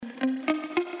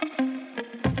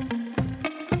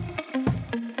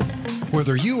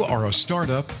Whether you are a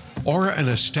startup or an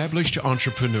established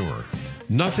entrepreneur,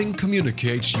 nothing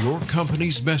communicates your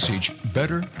company's message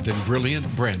better than brilliant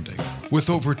branding. With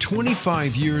over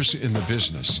 25 years in the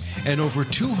business and over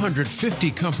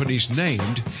 250 companies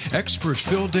named, expert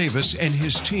Phil Davis and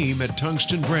his team at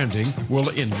Tungsten Branding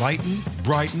will enlighten,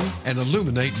 brighten, and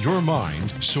illuminate your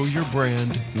mind so your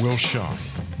brand will shine.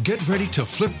 Get ready to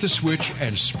flip the switch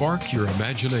and spark your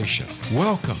imagination.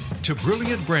 Welcome to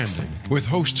Brilliant Branding with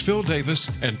hosts Phil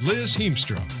Davis and Liz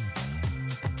Heemstra.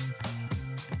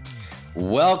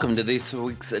 Welcome to this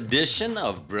week's edition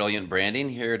of Brilliant Branding,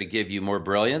 here to give you more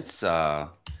brilliance. And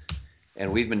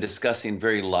we've been discussing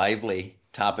very lively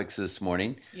topics this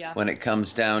morning when it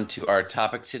comes down to our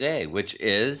topic today, which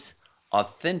is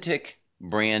authentic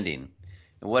branding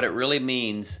and what it really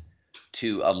means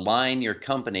to align your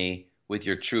company with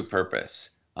your true purpose.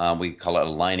 We call it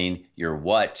aligning your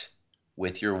what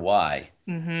with your why.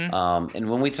 And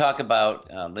when we talk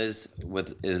about, Liz,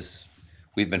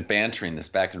 we've been bantering this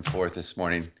back and forth this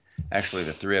morning. Actually,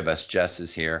 the three of us, Jess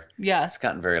is here. Yeah. It's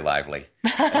gotten very lively.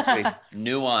 As we've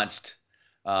nuanced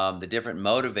the different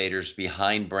motivators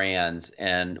behind brands.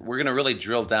 And we're going to really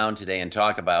drill down today and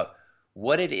talk about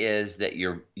what it is that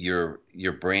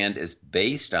your brand is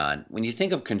based on. When you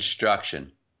think of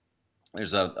construction,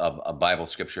 there's a Bible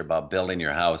scripture about building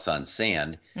your house on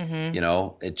sand. You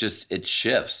know, it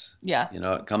shifts. Yeah. You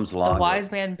know, it comes along. The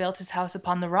wise man built his house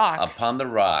upon the rock. Upon the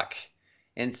rock.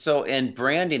 And so in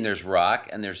branding, there's rock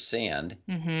and there's sand.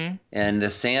 And the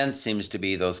sand seems to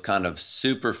be those kind of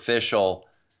superficial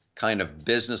kind of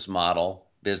businesses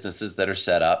that are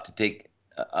set up to take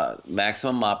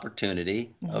maximum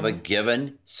opportunity of a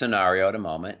given scenario at a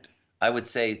moment. I would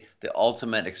say the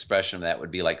ultimate expression of that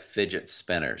would be like fidget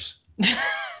spinners.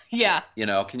 Yeah. You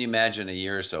know, can you imagine a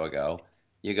year or so ago,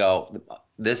 you go,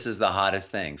 this is the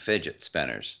hottest thing, fidget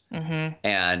spinners.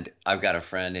 And I've got a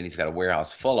friend and he's got a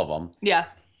warehouse full of them. Yeah.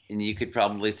 And you could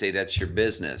probably say that's your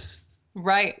business.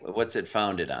 Right. What's it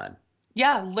founded on?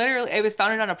 Yeah, literally. It was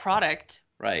founded on a product.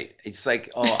 Right. It's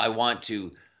like, oh, I want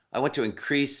to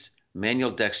increase manual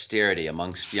dexterity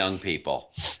amongst young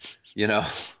people, you know?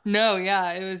 No,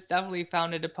 yeah. It was definitely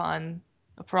founded upon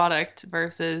a product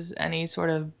versus any sort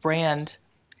of brand.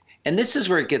 And this is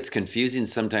where it gets confusing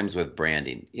sometimes with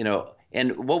branding, you know.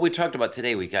 And what we talked about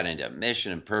today, we got into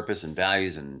mission and purpose and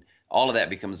values, and all of that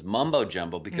becomes mumbo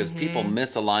jumbo because people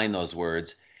misalign those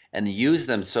words and use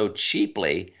them so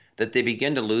cheaply that they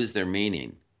begin to lose their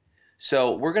meaning.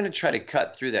 So we're going to try to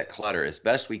cut through that clutter as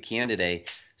best we can today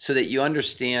so that you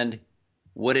understand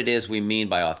what it is we mean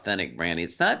by authentic branding.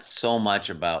 It's not so much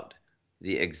about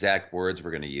the exact words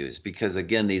we're going to use because,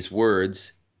 again, these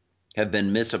words have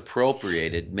been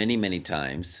misappropriated many, many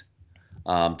times.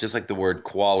 Just like the word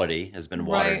quality has been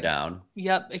watered down.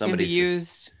 Yep, it can be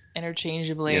used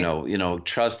interchangeably. You know,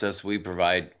 trust us, we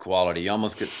provide quality. You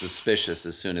almost get suspicious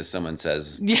as soon as someone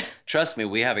says, trust me,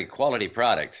 we have a quality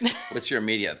product. What's your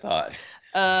immediate thought?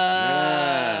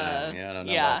 I don't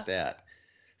know about that.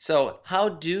 So how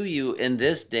do you, in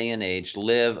this day and age,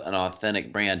 live an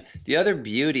authentic brand? The other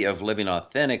beauty of living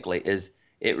authentically is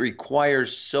it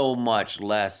requires so much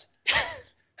less.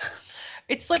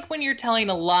 It's like when you're telling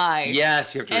a lie.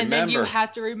 Yes, you have to remember. And then you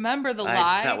have to remember the lie.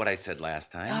 That's not what I said last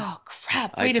time. Oh,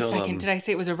 crap. Wait a second. Did I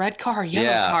say it was a red car or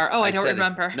yellow car? Oh, I don't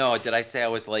remember. No, did I say I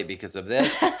was late because of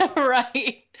this?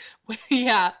 Right.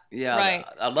 Yeah. Yeah. Right.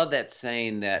 I love that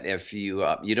saying that if you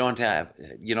don't have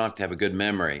to have a good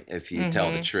memory if you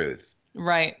tell the truth.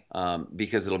 Right.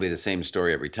 Because it'll be the same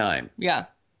story every time. Yeah.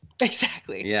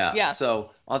 Exactly. Yeah.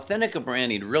 So authentic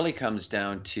branding really comes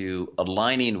down to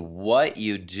aligning what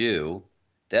you do.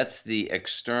 That's the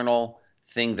external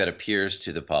thing that appears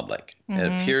to the public. It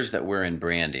appears that we're in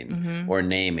branding or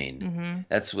naming.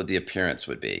 That's what the appearance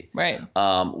would be. Right.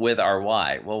 With our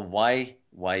why. Well, why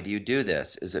do you do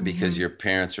this? Is it because your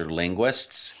parents are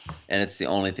linguists and it's the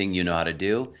only thing you know how to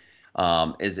do?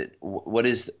 Is it what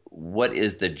is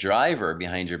the driver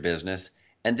behind your business?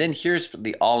 And then here's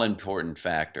the all-important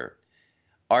factor.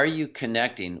 Are you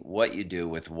connecting what you do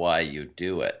with why you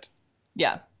do it?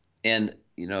 Yeah. And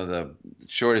you know, the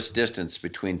shortest distance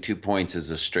between 2 points is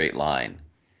a straight line.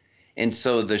 And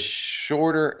so the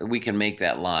shorter we can make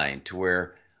that line to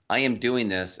where I am doing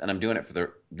this and I'm doing it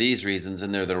for these reasons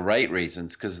and they're the right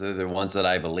reasons because they're the ones that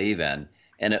I believe in.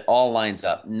 And it all lines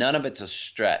up. None of it's a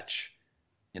stretch.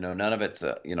 You know, none of it's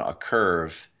a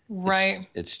curve. Right.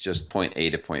 It's just point A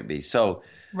to point B. So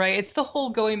right. It's the whole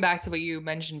going back to what you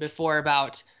mentioned before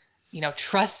about, you know,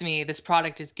 trust me, this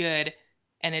product is good.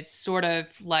 And it's sort of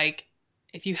like,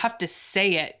 if you have to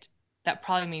say it, that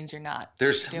probably means you're not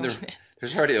doing it.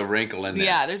 There's already a wrinkle in there.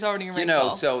 Yeah, there's already a wrinkle. You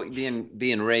know, so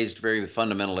being raised very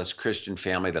fundamentalist Christian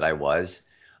family that I was,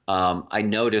 I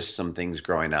noticed some things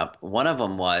growing up. One of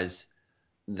them was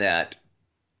that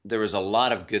there was a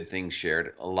lot of good things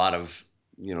shared, a lot of,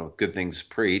 good things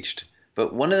preached.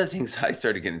 But one of the things I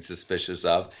started getting suspicious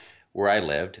of where I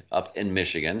lived up in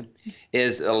Michigan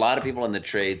is a lot of people in the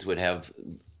trades would have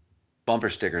bumper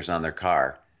stickers on their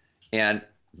car. And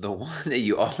the one that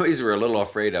you always were a little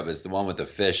afraid of is the one with the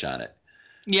fish on it.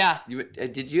 Yeah.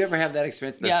 Did you ever have that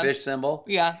experience, the fish symbol?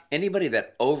 Yeah. Anybody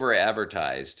that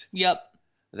over-advertised Yep.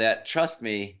 that, trust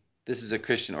me, this is a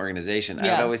Christian organization. Yeah.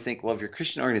 I would always think, well, if you're a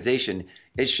Christian organization,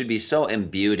 it should be so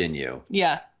imbued in you.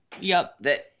 Yeah. Yep.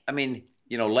 That,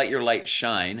 let your light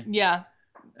shine. Yeah.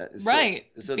 Right.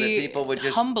 So that people would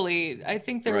just humbly. I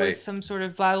think there was some sort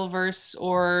of Bible verse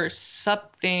or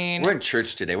something. We're in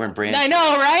church today. We're in Branch. I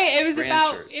know, right? It was Branch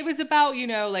about church. it was about,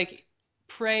 like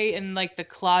pray in like the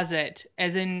closet,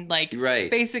 as in like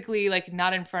basically like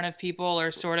not in front of people,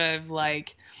 or sort of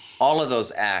like all of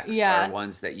those acts are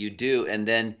ones that you do. And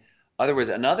then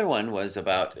another one was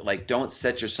about like, don't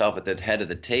set yourself at the head of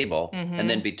the table and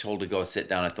then be told to go sit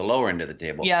down at the lower end of the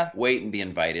table. Yeah. Wait and be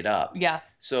invited up. Yeah.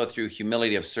 So through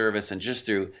humility of service and just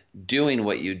through doing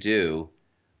what you do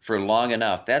for long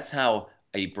enough, that's how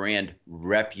a brand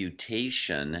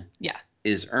reputation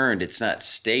is earned. It's not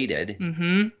stated.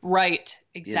 Right.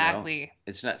 Exactly.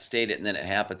 It's not stated and then it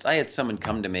happens. I had someone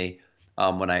come to me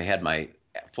when I had my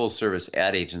full service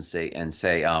ad agency and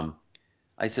say,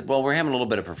 I said, well, we're having a little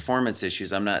bit of performance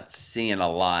issues. I'm not seeing a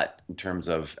lot in terms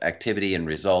of activity and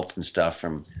results and stuff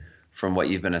from what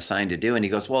you've been assigned to do. And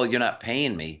he goes, well, you're not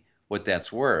paying me what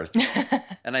that's worth.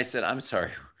 And I said, I'm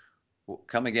sorry,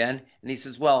 come again? And he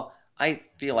says, well, I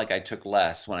feel like I took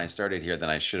less when I started here than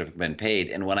I should have been paid.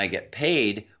 And when I get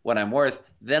paid what I'm worth,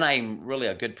 then I'm really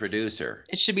a good producer.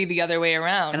 It should be the other way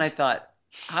around. And I thought,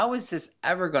 how is this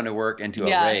ever going to work into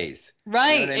a raise?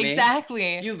 Right, you know what I mean?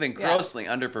 Exactly. You've been grossly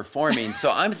underperforming,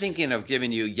 so I'm thinking of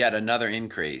giving you yet another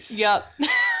increase. Yep.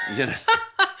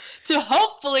 To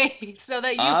hopefully, so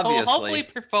that you will hopefully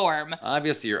perform.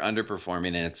 Obviously, you're underperforming,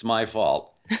 and it's my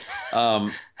fault.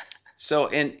 So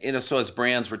as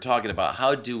brands, we're talking about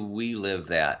how do we live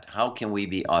that? How can we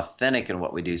be authentic in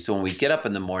what we do? So when we get up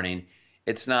in the morning,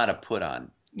 it's not a put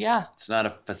on. Yeah. It's not a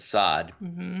facade,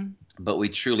 but we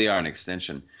truly are an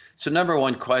extension. So number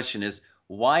one question is,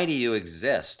 why do you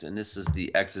exist? And this is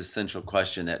the existential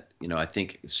question that, I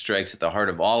think strikes at the heart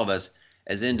of all of us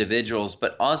as individuals,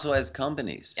 but also as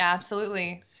companies.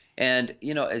 Absolutely. And,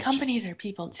 as companies are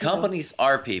people too. Companies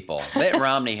are people. Mitt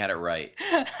Romney had it right.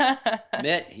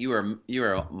 Mitt, you were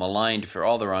maligned for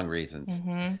all the wrong reasons.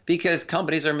 Because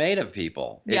companies are made of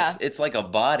people. It's like a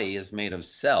body is made of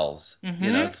cells.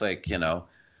 It's like,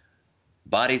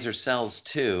 bodies are cells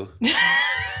too.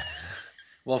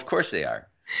 Well, of course they are.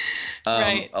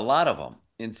 Right. A lot of them.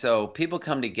 And so people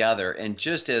come together, and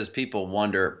just as people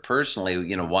wonder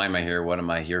personally, why am I here? What am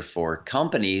I here for?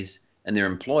 Companies and their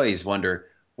employees wonder,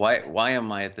 why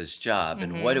am I at this job?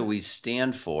 And what do we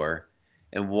stand for?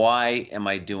 And why am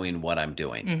I doing what I'm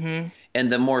doing?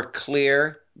 And the more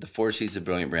clear, the 4 C's of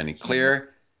brilliant branding,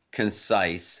 clear,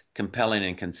 concise, compelling,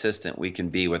 and consistent we can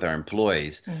be with our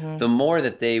employees, the more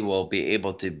that they will be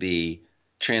able to be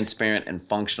transparent and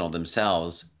functional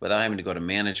themselves without having to go to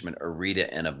management or read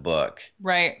it in a book.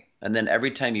 Right. And then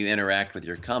every time you interact with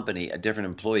your company, a different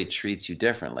employee treats you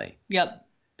differently. Yep.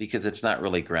 Because it's not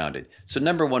really grounded. So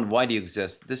number one, why do you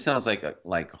exist? This sounds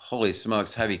like holy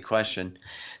smokes, heavy question,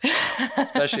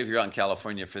 especially if you're out in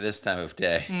California for this time of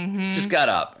day. Just got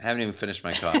up, haven't even finished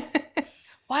my coffee.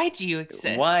 Why do you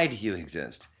exist? Why do you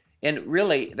exist? And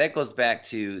really, that goes back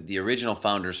to the original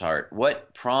founder's heart.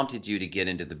 What prompted you to get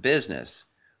into the business?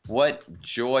 What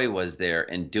joy was there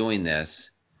in doing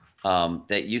this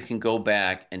that you can go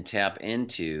back and tap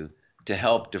into to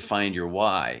help define your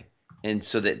why? And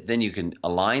so that then you can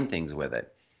align things with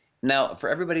it. Now, for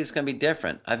everybody, it's going to be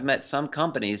different. I've met some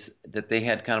companies that they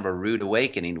had kind of a rude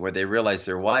awakening where they realized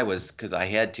their why was because I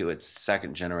had to. It's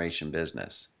second generation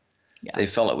business. Yeah. They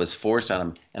felt it was forced on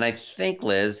them. And I think,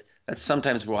 Liz, that's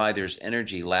sometimes why there's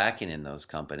energy lacking in those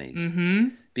companies.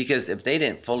 Because if they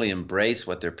didn't fully embrace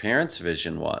what their parents'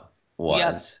 vision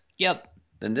was,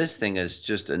 then this thing is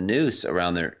just a noose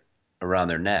around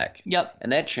their neck. Yep.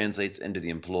 And that translates into the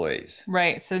employees.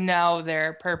 Right. So now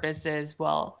their purpose is,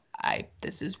 well,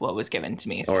 this is what was given to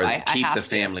me. So or I keep have the to.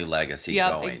 Family legacy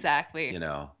going. Yep, exactly.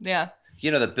 Yeah.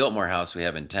 The Biltmore House we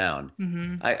have in town.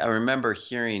 I remember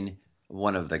hearing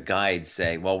one of the guides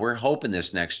say, well, we're hoping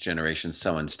this next generation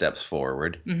someone steps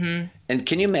forward. And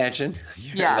can you imagine?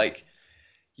 You're like,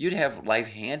 you'd have life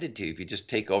handed to you if you just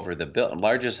take over the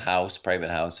largest house, private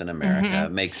house in America,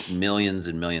 makes millions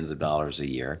and millions of dollars a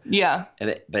year. Yeah.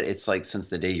 But it's like since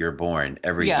the day you're born,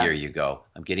 every year you go,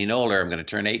 I'm getting older, I'm going to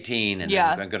turn 18, and then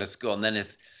I'm going to go to school. And then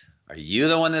are you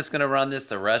the one that's going to run this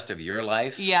the rest of your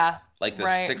life? Yeah. Like the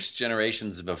 6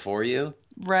 generations before you?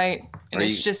 Right. And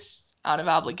it's just out of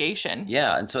obligation.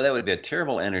 Yeah. And so that would be a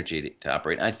terrible energy to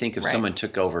operate. I think if someone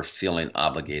took over feeling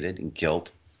obligated and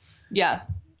guilt. Yeah.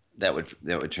 That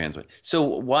would translate. So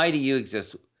why do you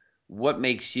exist? What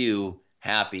makes you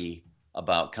happy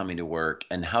about coming to work,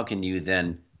 and how can you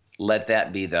then let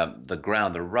that be the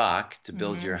ground, the rock to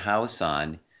build your house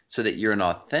on, so that you're an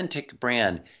authentic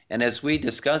brand? And as we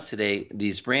discussed today,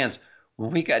 these brands, when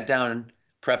we got down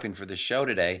prepping for the show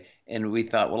today, and we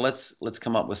thought, well, let's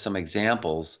come up with some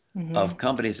examples of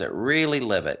companies that really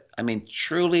live it. I mean,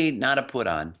 truly not a put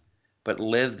on, but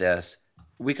live this.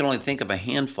 We can only think of a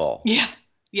handful. Yeah.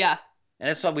 Yeah. And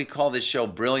that's why we call this show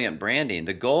Brilliant Branding.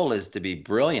 The goal is to be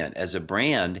brilliant as a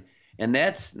brand, and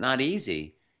that's not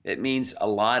easy. It means a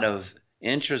lot of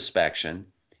introspection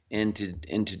into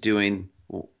doing,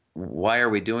 why are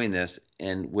we doing this,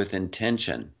 and with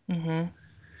intention.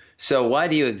 So why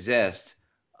do you exist?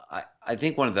 I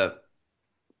think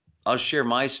I'll share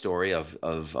my story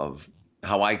of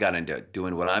how I got into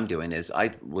doing what I'm doing. Is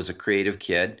I was a creative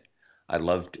kid. I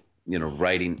loved,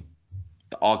 writing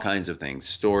all kinds of things,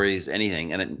 stories,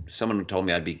 anything. And someone told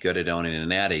me I'd be good at owning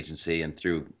an ad agency. And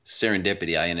through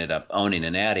serendipity, I ended up owning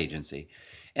an ad agency.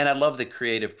 And I love the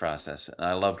creative process. And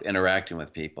I loved interacting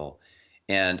with people.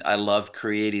 And I loved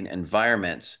creating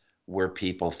environments where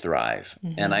people thrive.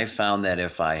 And I found that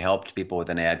if I helped people with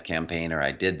an ad campaign, or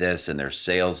I did this and their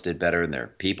sales did better and their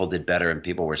people did better and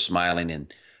people were smiling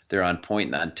and they're on point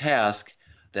and on task,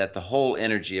 that the whole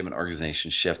energy of an organization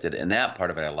shifted. And that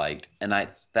part of it I liked. And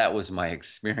that was my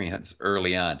experience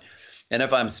early on. And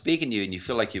if I'm speaking to you and you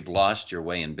feel like you've lost your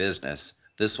way in business,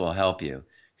 this will help you,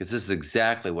 because this is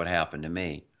exactly what happened to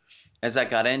me. As I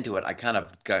got into it, I kind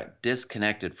of got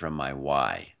disconnected from my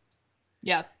why.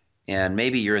 Yeah. And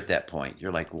maybe you're at that point.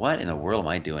 You're like, what in the world am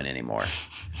I doing anymore?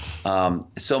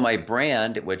 So my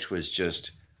brand, which was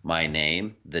just my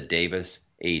name, the Davis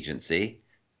Agency,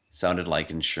 sounded like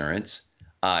insurance.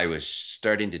 I was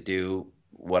starting to do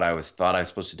what I thought I was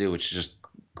supposed to do, which is just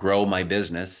grow my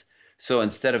business. So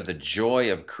instead of the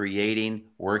joy of creating,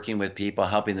 working with people,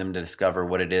 helping them to discover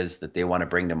what it is that they want to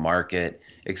bring to market,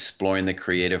 exploring the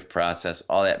creative process,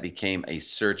 all that became a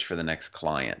search for the next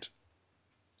client.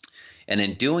 And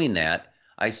in doing that,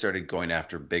 I started going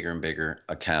after bigger and bigger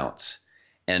accounts.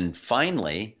 And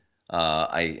finally,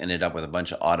 I ended up with a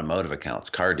bunch of automotive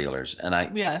accounts, car dealers. And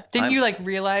Didn't you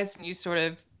realize, and you sort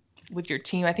of, with your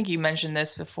team, I think you mentioned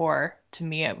this before to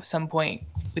me at some point,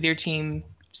 with your team,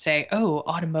 say, oh,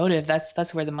 automotive,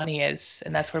 that's where the money is,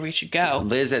 and that's where we should go. So,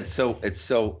 Liz, it's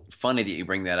so funny that you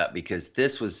bring that up, because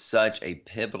this was such a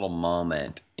pivotal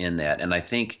moment in that. And I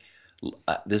think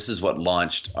this is what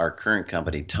launched our current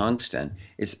company, Tungsten.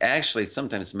 Is actually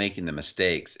sometimes making the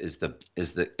mistakes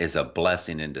is a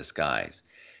blessing in disguise,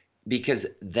 because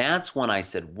that's when I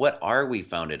said, what are we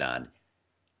founded on?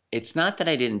 It's not that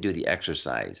I didn't do the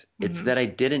exercise. It's that I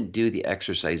didn't do the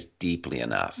exercise deeply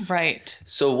enough. Right.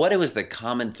 So what was the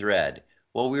common thread?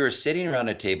 Well, we were sitting around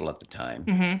a table at the time,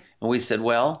 and we said,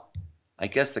 well, I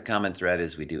guess the common thread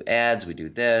is we do ads, we do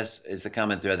this. Is the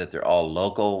common thread that they're all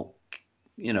local,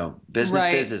 businesses?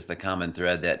 Right. Is the common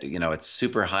thread that, it's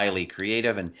super highly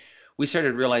creative? And we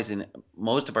started realizing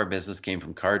most of our business came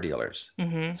from car dealers.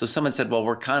 So someone said, well,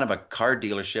 we're kind of a car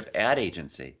dealership ad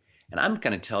agency. And I'm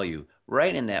going to tell you,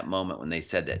 right in that moment when they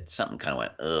said that, something kind of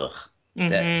went, ugh.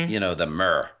 That, the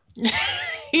meh.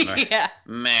 Yeah.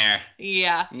 Meh.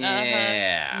 Yeah.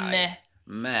 Yeah.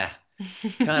 Meh.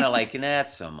 Kind of like, not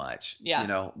so much.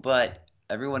 Yeah. But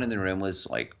everyone in the room was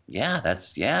like,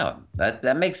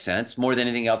 that makes sense, more than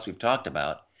anything else we've talked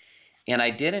about. And I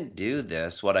didn't do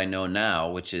this, what I know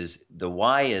now, which is the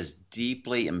why is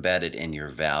deeply embedded in your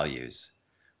values.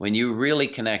 When you really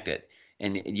connect it,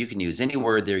 and you can use any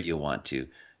word there you want to,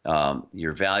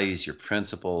 your values, your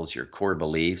principles, your core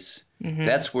beliefs,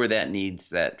 that's where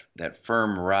that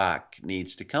firm rock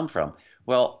needs to come from.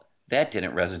 Well, that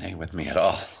didn't resonate with me at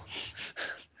all.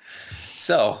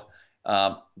 So,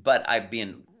 but I've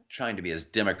been trying to be as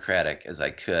democratic as I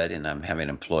could, and I'm having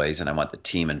employees and I want the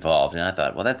team involved. And I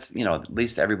thought, well, that's, at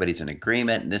least everybody's in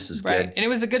agreement and this is right. good. And it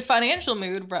was a good financial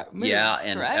move. Yeah.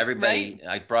 And correct? Everybody, right?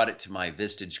 I brought it to my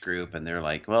Vistage group and they're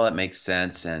like, well, it makes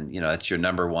sense. And, it's your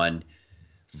number one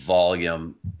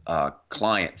volume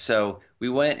client. So we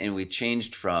went and we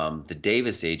changed from the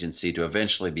Davis Agency to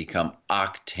eventually become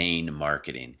Octane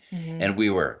Marketing. And we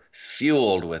were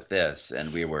fueled with this,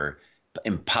 and we were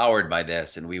empowered by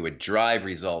this, and we would drive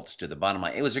results to the bottom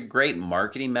line. It was a great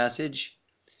marketing message.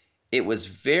 It was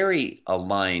very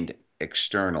aligned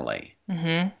externally.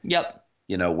 Yep.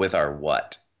 You know, with our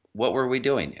what. What were we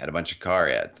doing? Had a bunch of car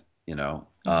ads, you know.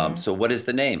 So what is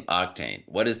the name? Octane.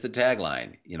 What is the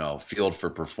tagline? You know, fueled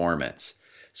for performance.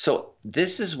 So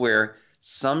this is where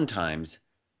sometimes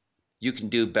you can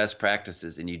do best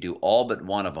practices and you do all but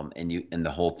one of them, and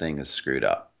the whole thing is screwed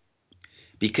up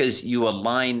because you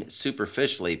align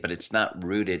superficially, but it's not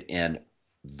rooted in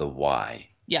the why.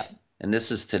 Yeah. And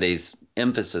this is today's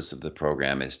emphasis of the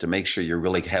program, is to make sure you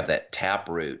really have that tap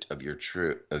root of your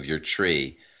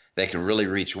tree that can really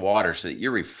reach water so that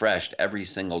you're refreshed every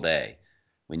single day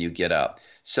when you get up.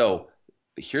 So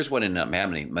here's what ended up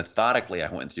happening. Methodically,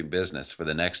 I went through business for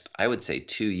the next, I would say,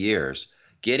 2 years,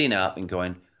 getting up and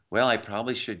going, well, I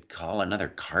probably should call another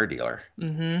car dealer,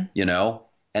 you know?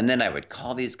 And then I would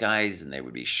call these guys, and they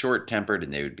would be short-tempered,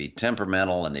 and they would be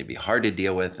temperamental, and they'd be hard to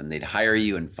deal with, and they'd hire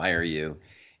you and fire you.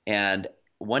 And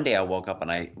one day I woke up and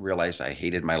I realized I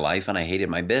hated my life and I hated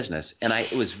my business. And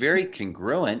it was very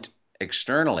congruent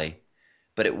externally,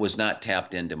 but it was not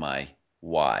tapped into my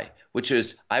why, which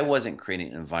is I wasn't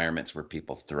creating environments where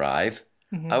people thrive.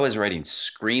 I was writing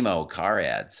screamo car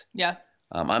ads. Yeah.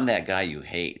 I'm that guy you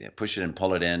hate. Push it and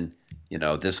pull it in, you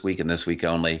know, this week and this week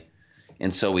only.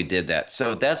 And so we did that.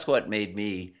 So that's what made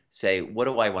me say, what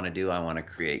do I want to do? I want to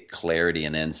create clarity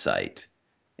and insight.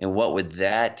 And what would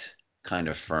that kind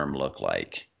of firm look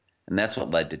like? And that's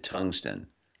what led to Tungsten,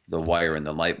 the wire and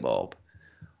the light bulb.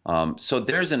 So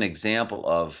there's an example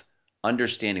of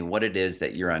understanding what it is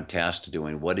that you're on task to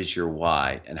doing, what is your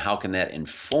why, and how can that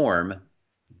inform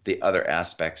the other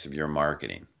aspects of your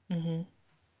marketing.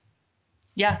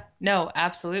 Yeah, no,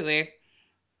 absolutely.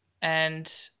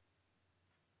 And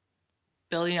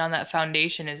building on that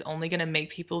foundation is only going to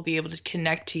make people be able to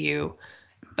connect to you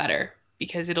better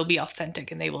because it'll be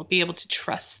authentic and they will be able to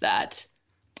trust that.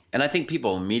 And I think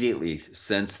people immediately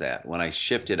sense that when I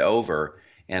shifted over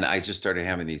and I just started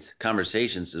having these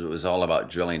conversations, it was all about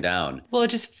drilling down. Well, it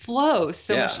just flows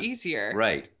so much easier.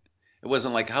 Right. It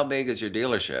wasn't like, how big is your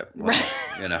dealership? Well,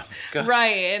 right. You know.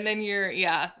 Right. And then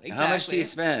exactly. How much do you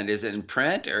spend? Is it in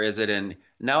print or is it in,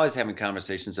 now I was having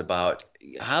conversations about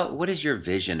what does your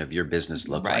vision of your business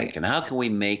look like? And how can we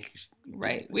make.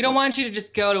 Right. We don't want you to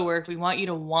just go to work. We want you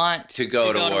to want to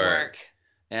go to work.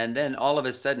 And then all of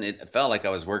a sudden it felt like I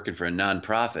was working for a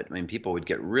nonprofit. I mean, people would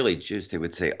get really juiced. They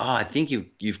would say, oh, I think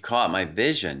you've caught my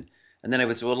vision. And then I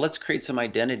would say, well, let's create some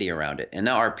identity around it. And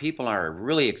now our people are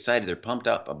really excited. They're pumped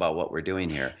up about what we're doing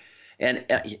here. And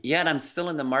yet I'm still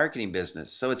in the marketing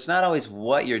business. So it's not always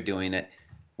what you're doing.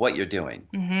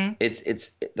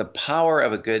 It's the power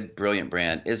of a good, brilliant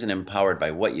brand isn't empowered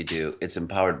by what you do. It's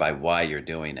empowered by why you're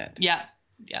doing it. Yeah.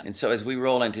 Yeah. And so as we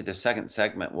roll into the second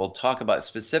segment, we'll talk about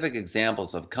specific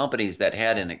examples of companies that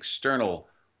had an external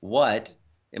what.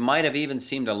 It might have even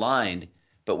seemed aligned,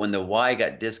 but when the why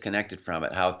got disconnected from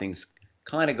it, how things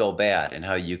kind of go bad and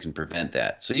how you can prevent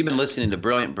that. So you've been listening to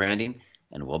Brilliant Branding,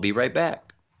 and we'll be right back.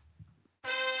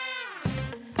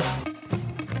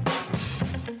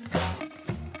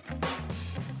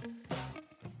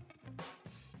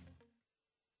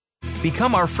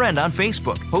 Become our friend on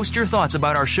Facebook. Post your thoughts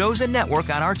about our shows and network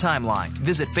on our timeline.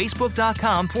 Visit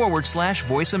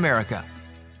facebook.com/Voice America.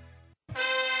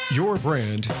 Your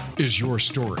brand is your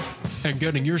story, and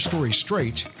getting your story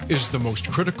straight is the most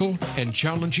critical and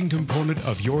challenging component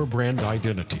of your brand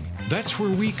identity. That's where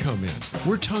we come in.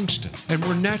 We're Tungsten, and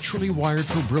we're naturally wired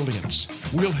for brilliance.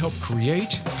 We'll help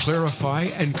create, clarify,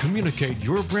 and communicate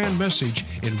your brand message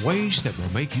in ways that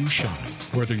will make you shine.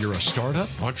 Whether you're a startup,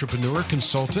 entrepreneur,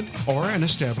 consultant, or an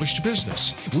established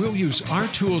business, we'll use our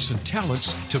tools and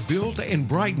talents to build and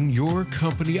brighten your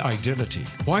company identity.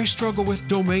 Why struggle with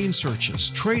domain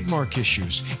searches, trademark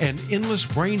issues, and endless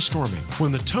brainstorming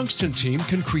when the Tungsten team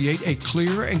can create a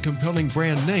clear and compelling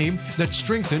brand name that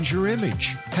strengthens your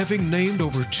image? Having named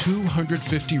over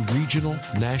 250 regional,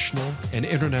 national, and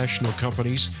international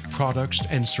companies, products,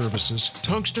 and services,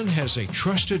 Tungsten has a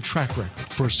trusted track record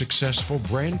for successful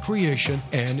brand creation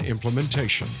and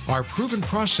implementation. Our proven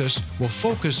process will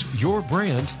focus your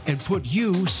brand and put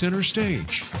you center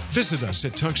stage. Visit us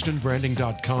at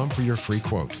tungstenbranding.com for your free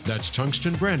quote. That's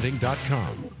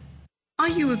tungstenbranding.com. Are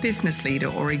you a business leader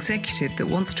or executive that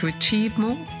wants to achieve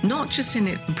more? Not just in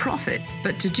it for profit,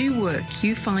 but to do work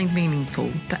you find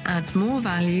meaningful that adds more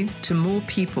value to more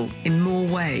people in more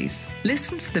ways.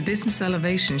 Listen for the Business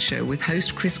Elevation Show with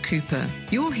host Chris Cooper.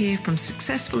 You'll hear from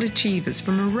successful achievers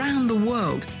from around the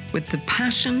world with the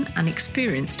passion and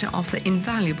experience to offer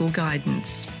invaluable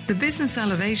guidance. The Business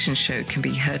Elevation Show can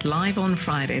be heard live on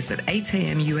Fridays at 8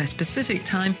 a.m. US Pacific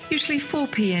Time, usually 4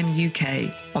 p.m.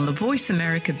 UK, on the Voice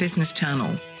America Business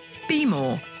Channel. Be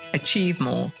more, achieve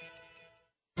more.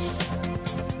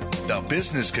 The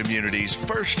business community's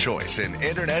first choice in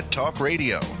Internet Talk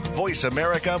Radio. Voice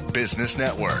America Business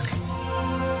Network.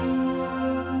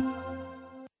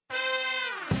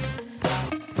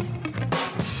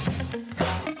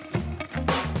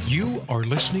 You are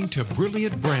listening to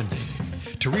Brilliant Branding.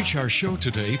 To reach our show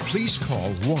today, please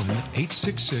call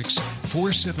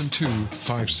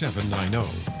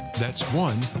 1-866-472-5790. That's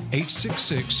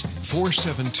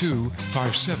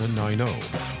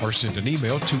 1-866-472-5790. Or send an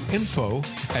email to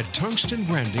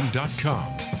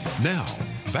info@tungstenbranding.com. Now,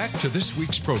 back to this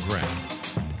week's program.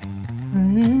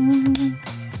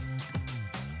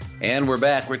 And we're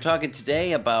back. We're talking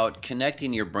today about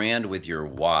connecting your brand with your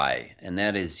why, and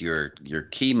that is your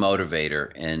key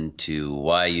motivator into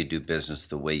why you do business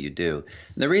the way you do.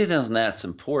 And the reason that's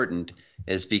important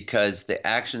is because the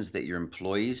actions that your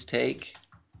employees take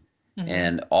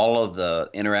and all of the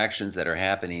interactions that are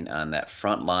happening on that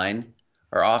front line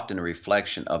are often a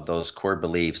reflection of those core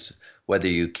beliefs, whether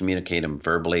you communicate them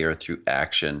verbally or through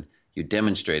action. You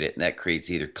demonstrate it, and that creates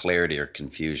either clarity or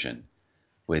confusion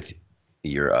with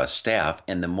your staff.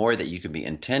 And the more that you can be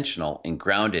intentional and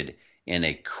grounded in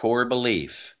a core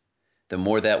belief, the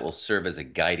more that will serve as a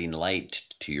guiding light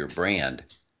to your brand,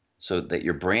 so that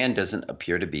your brand doesn't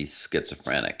appear to be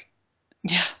schizophrenic.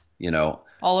 Yeah. You know,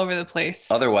 all over the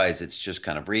place. Otherwise, it's just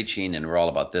kind of reaching, and we're all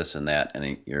about this and that,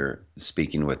 and you're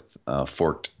speaking with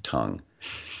forked tongue.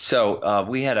 So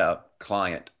we had a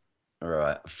client, or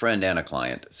a friend and a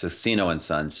client, Cicino and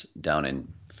Sons, down in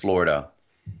Florida,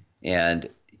 and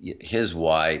his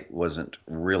why wasn't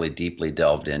really deeply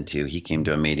delved into. He came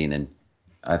to a meeting, and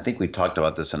I think we talked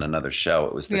about this in another show.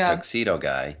 It was the tuxedo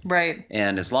guy. Right.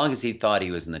 And as long as he thought he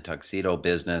was in the tuxedo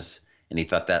business and he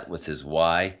thought that was his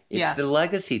why, it's the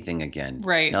legacy thing again.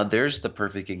 Right. Now, there's the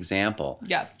perfect example.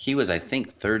 Yeah. He was, I think,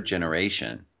 third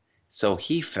generation. So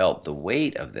he felt the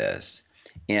weight of this.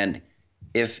 And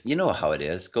if you know how it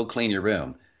is, go clean your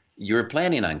room. You're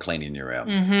planning on cleaning your room,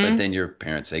 but then your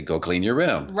parents say, go clean your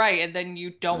room. Right, and then you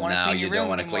don't want to clean your room. Now you don't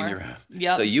want to clean your room.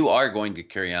 Yep. So you are going to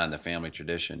carry on the family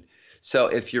tradition. So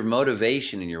if your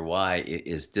motivation and your why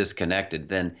is disconnected,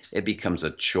 then it becomes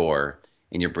a chore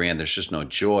in your brand. There's just no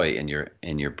joy in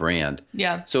your brand.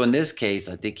 Yeah. So in this case,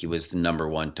 I think he was the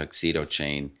 #1 tuxedo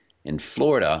chain in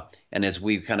Florida. And as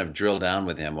we kind of drill down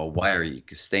with him, well, why are you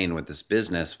staying with this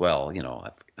business? Well, you know,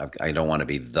 I don't want to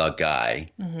be the guy.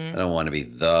 I don't want to be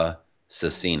the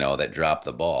Cicino that dropped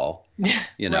the ball.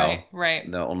 You know, right.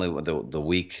 The only the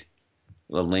weak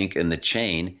link in the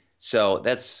chain. So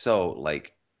that's so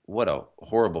like, what a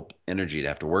horrible energy to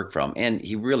have to work from. And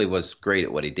he really was great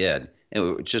at what he did. It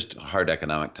was just hard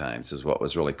economic times is what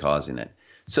was really causing it.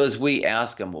 So as we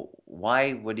ask him, well,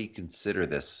 why would he consider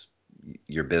this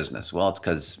your business? Well, it's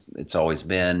because it's always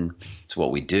been, it's what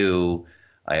we do.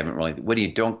 I haven't really,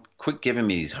 don't quit giving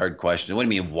me these hard questions. What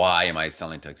do you mean, why am I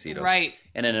selling tuxedos? Right.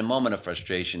 And in a moment of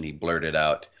frustration, he blurted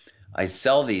out, I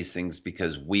sell these things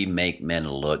because we make men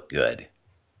look good.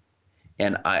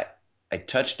 And I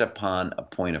touched upon a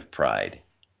point of pride.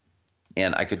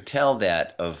 And I could tell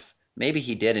that maybe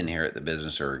he did inherit the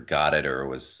business or got it or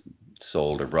was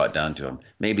sold or brought down to him.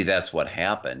 Maybe that's what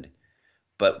happened.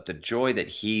 But the joy that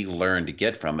he learned to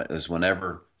get from it was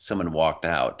whenever someone walked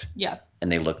out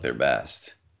and they looked their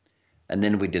best. And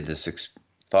then we did this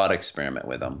thought experiment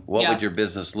with them. What would your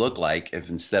business look like if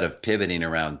instead of pivoting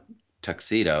around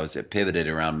tuxedos, it pivoted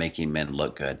around making men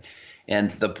look good?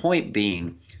 And the point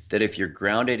being that if you're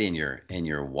grounded in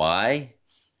your why,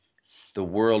 the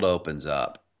world opens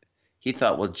up. He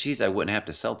thought, well, geez, I wouldn't have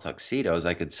to sell tuxedos.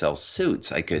 I could sell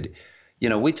suits. I could,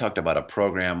 we talked about a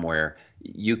program where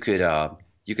you could have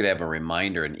a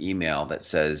reminder, an email that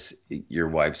says your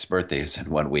wife's birthday is in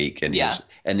 1 week, and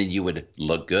and then you would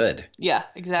look good. Yeah,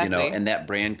 exactly. And that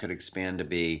brand could expand to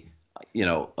be,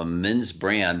 a men's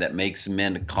brand that makes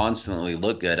men constantly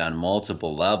look good on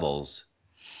multiple levels.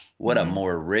 What a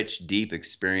more rich, deep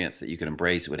experience that you can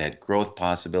embrace. It would have growth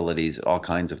possibilities, all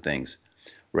kinds of things,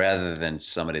 rather than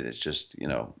somebody that's just,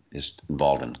 is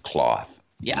involved in cloth.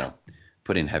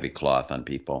 Putting heavy cloth on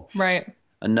people. Right.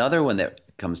 Another one that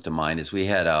comes to mind is we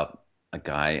had a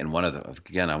guy in one of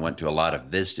again, I went to a lot of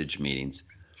Vistage meetings,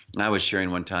 I was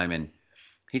sharing one time, and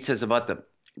he says about the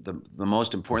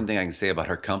most important thing I can say about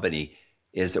our company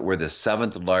is that we're the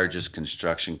 7th largest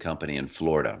construction company in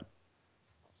Florida.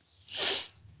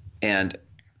 And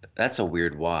that's a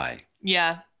weird why.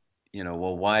 Yeah.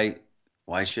 Well, why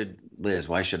should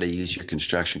I use your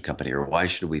construction company, or why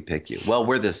should we pick you? Well,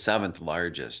 we're the 7th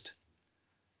largest.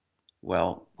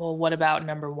 Well, what about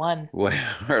number 1? Or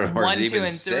 1, 2, even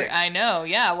and 3. 6? I know.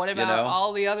 Yeah. What about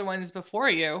all the other ones before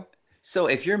you? So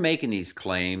if you're making these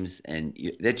claims, and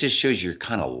that just shows you're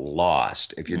kind of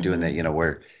lost if you're doing that,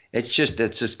 where that's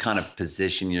just kind of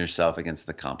position yourself against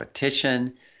the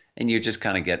competition, and you just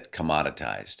kind of get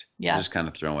commoditized. Yeah. You just kind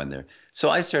of throw in there. So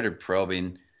I started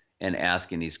probing and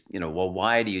asking these, well,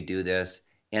 why do you do this?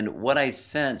 And what I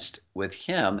sensed with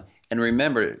him, and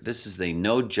remember, this is the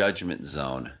no judgment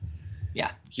zone.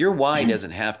 Yeah. Your why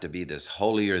doesn't have to be this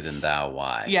holier than thou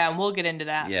why. Yeah, and we'll get into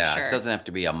that. Yeah, for sure. It doesn't have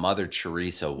to be a Mother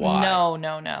Teresa why.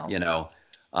 No.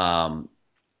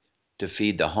 To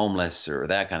feed the homeless or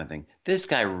that kind of thing. This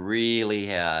guy really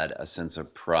had a sense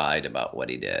of pride about what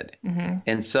he did. Mm-hmm.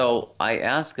 And so I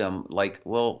asked him,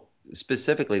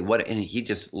 specifically what, and he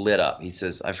just lit up. He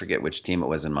says, I forget which team it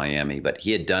was in Miami, but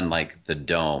he had done the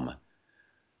Dome,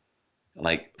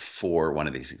 for one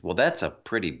of these things. Well, that's a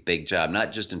pretty big job,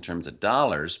 not just in terms of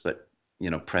dollars, but,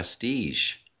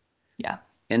 prestige. Yeah.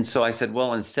 And so I said,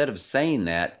 well, instead of saying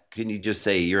that, can you just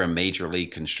say you're a major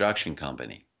league construction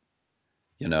company?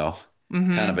 Kind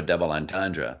of a double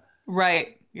entendre.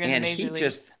 Right. You're in and the major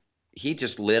leagues. He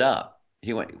just lit up.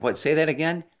 He went, what, say that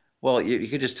again? Well, you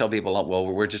could just tell people, well,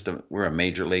 we're a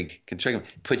major league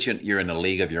construction. You're in a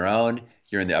league of your own.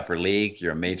 You're in the upper league.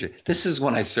 You're a major. This is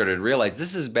when I started to realize,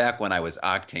 this is back when I was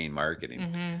Octane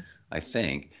Marketing, I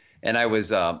think. And I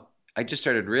just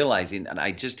started realizing, and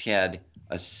I just had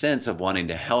a sense of wanting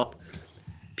to help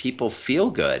people feel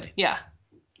good. Yeah.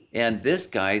 And this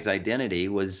guy's identity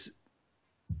was,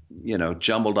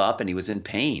 jumbled up, and he was in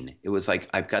pain. It was like,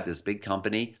 I've got this big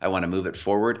company. I want to move it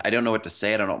forward. I don't know what to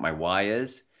say. I don't know what my why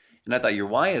is. And I thought, your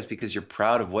why is because you're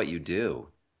proud of what you do.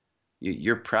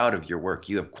 You're proud of your work.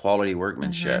 You have quality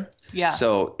workmanship. Yeah.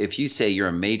 So if you say you're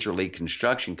a major league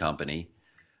construction company,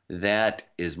 that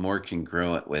is more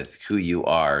congruent with who you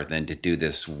are than to do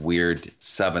this weird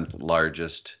 7th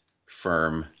largest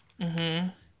firm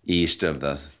east of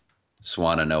the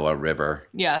Swananoa River.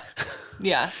 Yeah.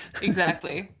 Yeah,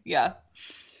 exactly. Yeah.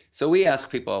 So we ask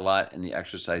people a lot in the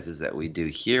exercises that we do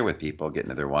here with people getting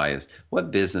to their why is,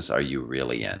 what business are you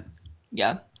really in?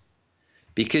 Yeah.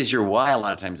 Because your why a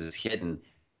lot of times is hidden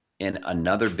in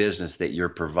another business that you're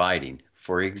providing.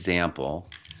 For example,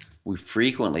 we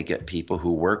frequently get people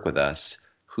who work with us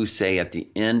who say at the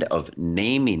end of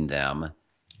naming them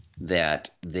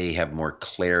that they have more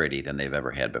clarity than they've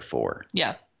ever had before.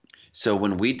 Yeah. So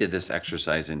when we did this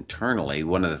exercise internally,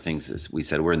 one of the things is we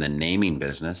said we're in the naming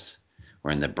business,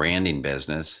 we're in the branding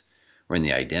business, we're in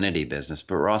the identity business,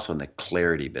 but we're also in the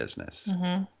clarity business.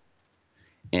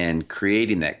 And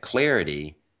creating that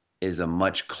clarity is a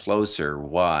much closer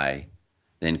why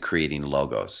than creating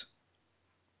logos.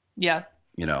 Yeah.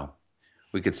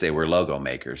 We could say we're logo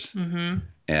makers or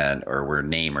we're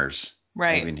namers.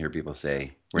 Right. I even hear people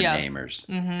say we're namers,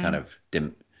 kind of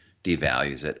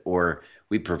devalues it. Or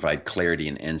we provide clarity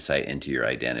and insight into your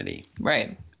identity.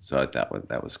 Right. So I thought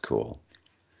that was cool.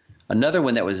 Another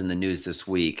one that was in the news this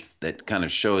week that kind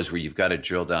of shows where you've got to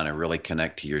drill down and really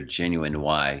connect to your genuine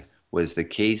why was the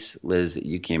case, Liz, that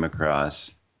you came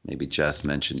across. Maybe Jess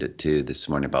mentioned it too this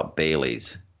morning about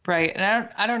Bailey's. Right. And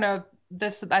I don't know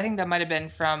this. I think that might have been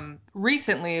from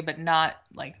recently, but not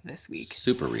like this week.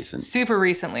 Super recent. Super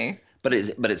recently. But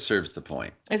it serves the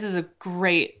point. This is a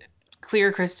great,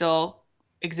 clear crystal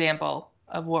example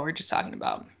of what we're just talking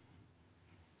about.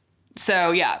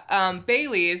 So yeah,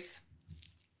 Bailey's.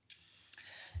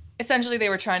 Essentially, they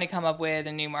were trying to come up with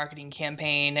a new marketing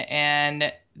campaign,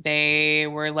 and they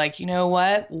were like, you know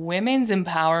what? Women's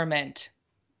empowerment,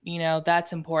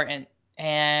 that's important.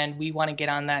 And we want to get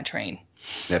on that train.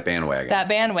 That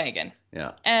bandwagon.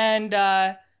 Yeah.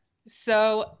 And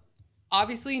so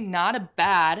obviously not a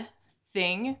bad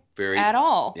thing at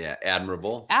all. Yeah.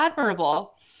 Admirable.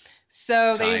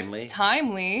 So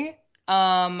timely.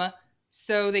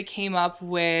 So they came up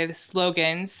with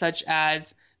slogans such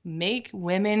as "Make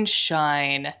Women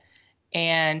Shine"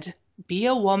 and "Be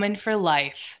a Woman for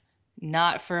Life,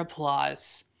 Not for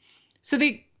Applause." So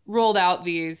they rolled out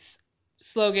these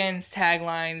slogans,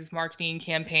 taglines, marketing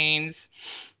campaigns,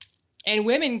 and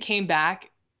women came backlash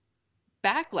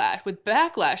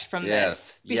from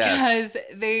this because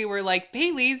they were like,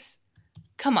 Bailey's,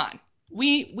 come on.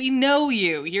 We know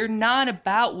you. You're not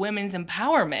about women's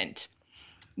empowerment.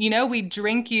 we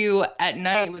drink you at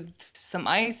night with some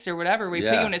ice or whatever. We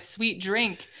put you in a sweet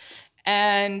drink.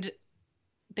 And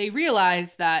they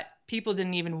realized that people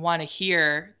didn't even want to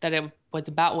hear that it was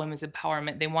about women's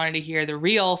empowerment. They wanted to hear the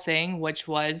real thing, which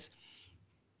was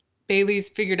Bailey's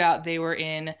figured out they were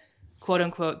in, quote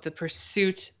unquote, the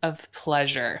pursuit of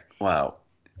pleasure. Wow.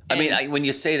 I mean, when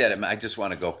you say that, I just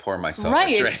want to go pour myself a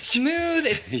drink. It's smooth,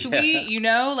 it's sweet,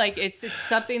 like it's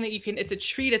something that you can, it's a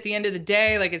treat at the end of the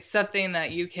day. Like it's something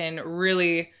that you can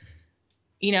really,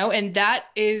 and that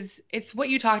is, it's what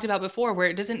you talked about before, where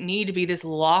it doesn't need to be this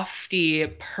lofty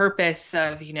purpose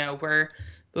of, we're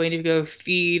going to go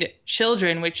feed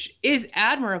children, which is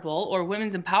admirable, or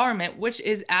women's empowerment, which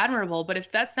is admirable. But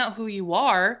if that's not who you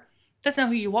are, that's not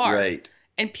who you are. Right.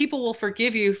 And people will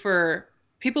forgive you for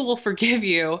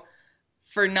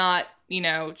not,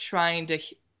 trying to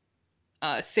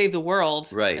save the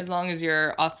world. Right. As long as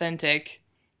you're authentic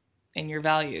in your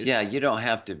values. Yeah, you don't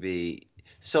have to be.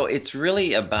 So it's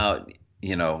really about,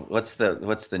 what's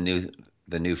the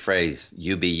new phrase?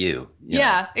 You be you.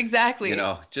 Yeah, exactly.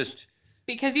 Just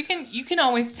because you can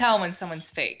always tell when someone's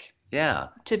fake. Yeah.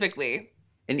 Typically.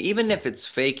 And even if it's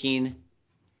faking,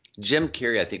 Jim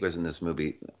Carrey, I think, was in this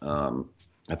movie.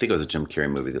 I think it was a Jim Carrey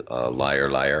movie, Liar,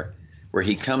 Liar, where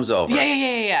he comes over.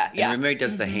 Yeah. And remember he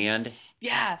does the hand?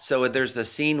 Yeah. So there's the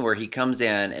scene where he comes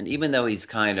in, and even though he's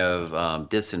kind of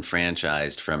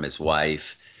disenfranchised from his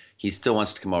wife, he still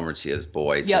wants to come over and see his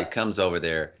boy. So he comes over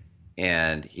there,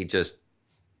 and he just,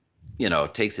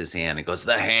 takes his hand and goes,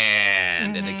 the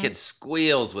hand, and the kid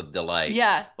squeals with delight.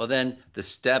 Yeah. Well, then the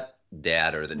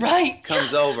stepdad or the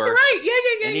comes over. Right.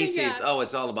 Yeah. And he says, oh,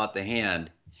 it's all about the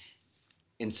hand.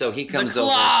 And so he comes the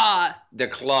claw. over. The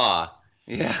claw.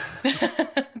 Yeah.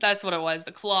 That's what it was.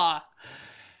 The claw.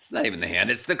 It's not even the hand.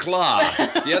 It's the claw.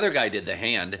 The other guy did the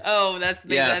hand. Oh, that's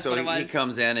so what it was. He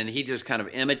comes in and he just kind of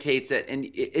imitates it. And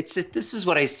this is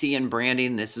what I see in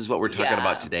branding. This is what we're talking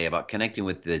about today, about connecting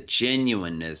with the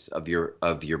genuineness of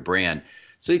your brand.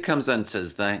 So he comes on and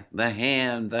says, the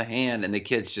hand, and the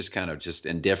kid's just kind of just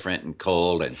indifferent and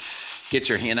cold and get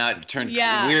your hand out and turn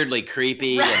weirdly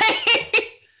creepy. Right.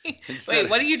 Wait,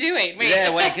 what are you doing? Wait. Yeah,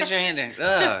 wait, get your hand in.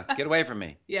 Get away from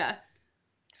me. Yeah.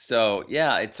 So,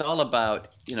 it's all about,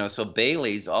 so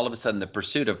Bailey's, all of a sudden, the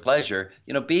pursuit of pleasure,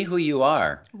 be who you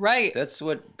are. Right. That's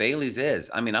what Bailey's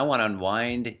is. I mean, I want to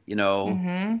unwind,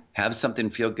 have something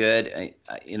feel good.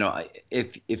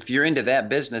 If you're into that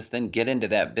business, then get into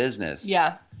that business.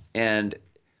 Yeah. And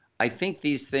I think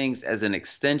these things as an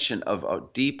extension of a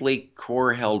deeply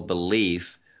core held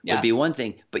belief would be one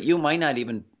thing, but you might not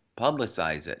even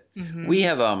publicize it. Mm-hmm. We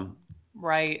have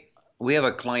we have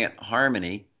a client,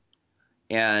 Harmony,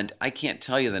 and I can't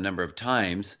tell you the number of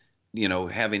times,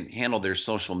 having handled their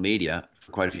social media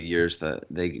for quite a few years,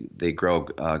 they grow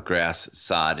grass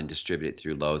sod and distribute it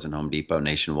through Lowe's and Home Depot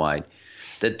nationwide,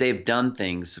 that they've done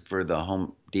things for the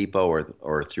Home Depot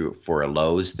or for a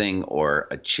Lowe's thing or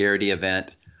a charity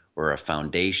event or a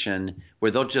foundation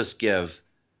where they'll just give,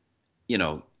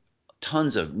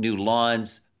 tons of new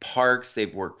lawns, parks.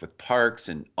 They've worked with parks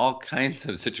and all kinds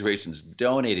of situations,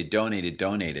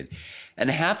 donated. And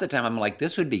half the time I'm like,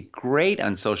 this would be great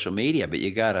on social media, but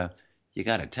you gotta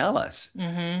tell us,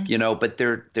 but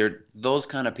they're those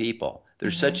kind of people.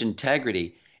 There's such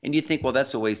integrity. And you think, well,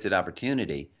 that's a wasted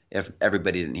opportunity if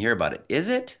everybody didn't hear about it. Is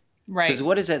it? Right. Because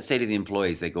what does that say to the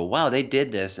employees? They go, wow, they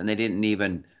did this and they didn't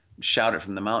even shout it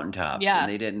from the mountaintops. Yeah.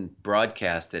 And they didn't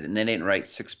broadcast it, and they didn't write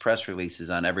 6 press releases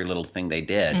on every little thing they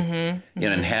did. And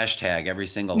hashtag every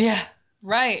single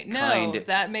right. No,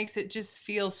 that makes it just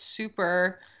feel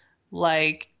super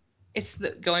like it's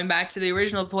going back to the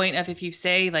original point of, if you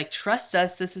say like, trust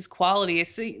us, this is quality.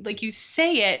 So like you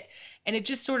say it and it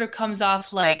just sort of comes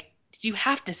off like, did you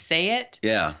have to say it?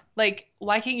 Yeah. Like,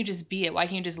 why can't you just be it? Why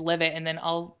can't you just live it? And then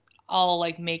I'll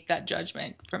like make that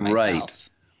judgment for myself.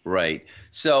 Right.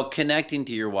 So connecting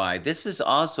to your why, this is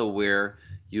also where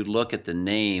you look at the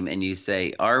name and you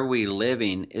say, are we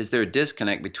living? Is there a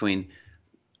disconnect between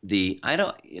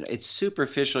it's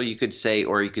superficial, you could say,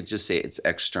 or you could just say it's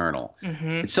external.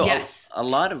 So a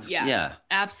lot of,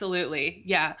 absolutely.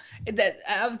 Yeah.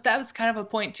 That was kind of a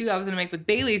point too I was going to make with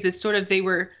Bailey's, is sort of, they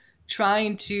were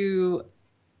trying to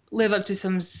live up to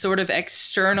some sort of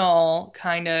external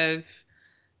kind of,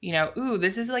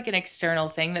 this is like an external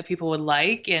thing that people would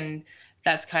like, and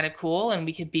that's kind of cool, and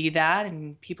we could be that,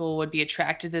 and people would be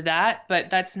attracted to that, but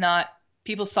that's not,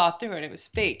 people saw through it. It was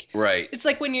fake. Right. It's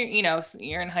like when you're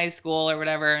in high school or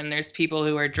whatever, and there's people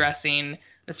who are dressing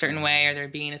a certain way or they're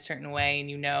being a certain way,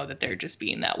 and that they're just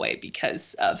being that way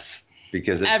because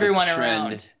it's everyone a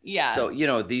trend. around. Yeah.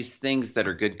 So, these things that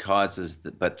are good causes,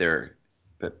 but they're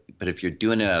But if you're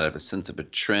doing it out of a sense of a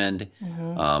trend,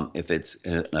 if it's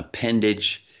an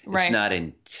appendage, it's not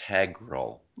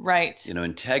integral. Right.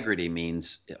 Integrity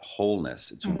means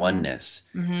wholeness. It's oneness.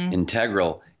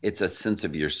 Integral, it's a sense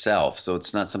of yourself. So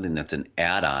it's not something that's an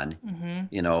add-on.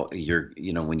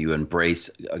 When you embrace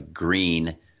a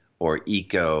green or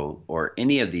eco or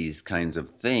any of these kinds of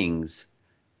things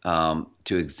to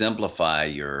exemplify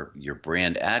your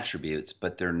brand attributes,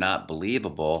 but they're not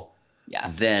believable,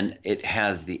 then it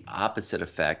has the opposite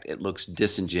effect. It looks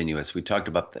disingenuous. We talked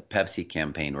about the Pepsi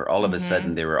campaign where all of a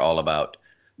sudden they were all about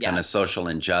kind of social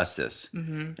injustice.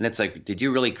 And it's like, did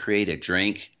you really create a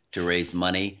drink to raise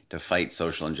money to fight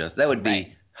social injustice? That would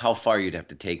be how far you'd have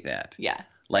to take that. Yeah.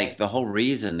 Like the whole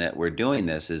reason that we're doing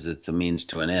this is it's a means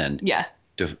to an end. Yeah.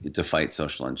 To fight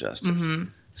social injustice.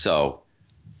 So,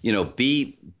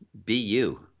 be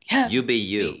you. Yeah. You be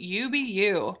you. You be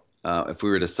you. If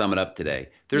we were to sum it up today,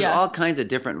 there's all kinds of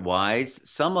different whys.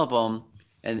 Some of them,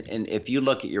 and if you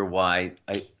look at your why,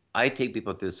 I take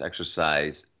people through this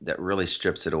exercise that really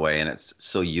strips it away, and it's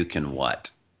so you can what?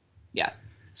 Yeah.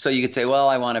 So you could say, well,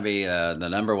 I want to be the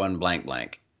number one blank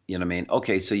blank. You know what I mean?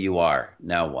 Okay, so you are.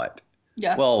 Now what?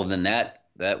 Yeah. Well, then that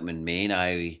would mean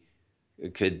I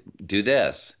could do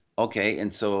this. Okay,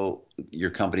 and so your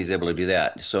company's able to do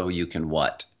that. So you can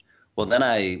what? Well, then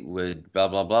I would blah,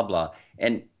 blah, blah, blah.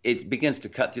 And it begins to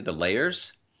cut through the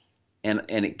layers. And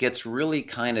it gets really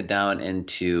kind of down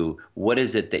into what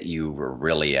is it that you were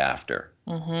really after?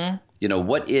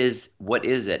 What is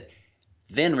it?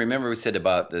 Then remember we said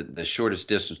about the shortest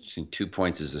distance between 2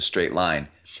 points is a straight line.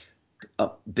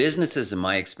 Businesses, in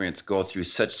my experience, go through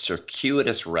such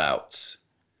circuitous routes.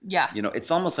 Yeah.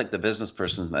 It's almost like the business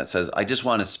person that says, I just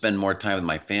want to spend more time with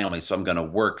my family, so I'm going to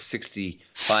work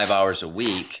 65 hours a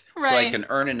week so I can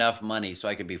earn enough money so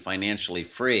I can be financially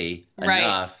free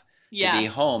enough to be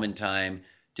home in time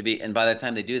and by the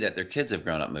time they do that, their kids have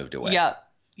grown up, moved away.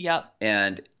 Yep.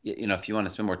 And, if you want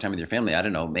to spend more time with your family, I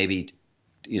don't know, maybe,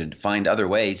 find other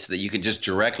ways so that you can just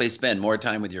directly spend more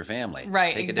time with your family.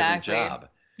 Right. Take a different job.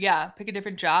 Yeah. Pick a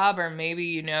different job, or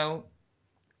maybe,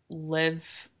 live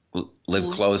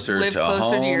closer to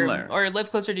home, or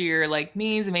live closer to your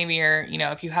means. Maybe you're,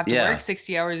 if you have to work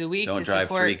 60 hours a week to drive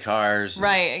 3 cars.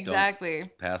 Right. Exactly.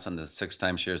 Don't pass on the 6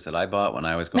 timeshares that I bought when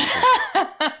I was going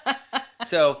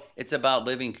So it's about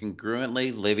living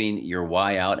congruently, living your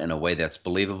why out in a way that's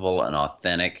believable and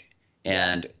authentic.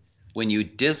 And when you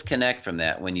disconnect from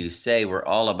that, when you say we're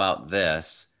all about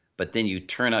this, but then you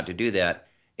turn out to do that,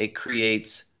 it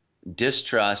creates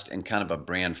distrust and kind of a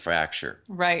brand fracture.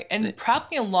 Right. And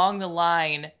probably along the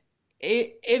line,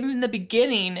 in the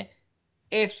beginning,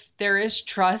 if there is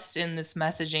trust in this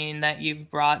messaging that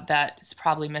you've brought that is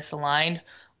probably misaligned,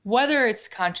 whether it's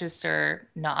conscious or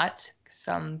not,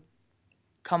 some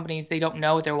companies, they don't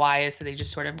know what their why is, so they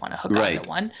just sort of want to hook onto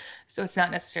one. So it's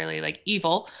not necessarily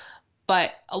evil,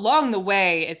 but along the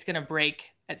way, it's going to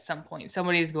break at some point.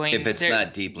 Somebody's going, if it's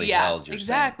not deeply held, you're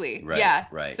exactly saying. Right, yeah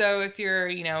right. So if you're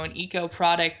an eco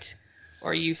product,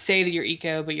 or you say that you're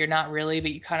eco but you're not really,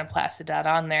 but you kind of plastered that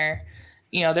on there,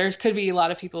 there could be a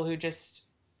lot of people who just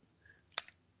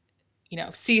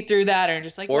see through that, or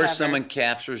just or whatever. Someone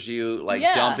captures you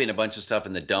dumping a bunch of stuff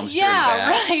in the dumpster.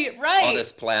 Right. All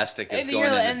this plastic is going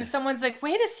in. And someone's like,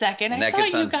 wait a second, and that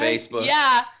gets on Facebook. Yeah,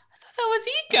 I thought that was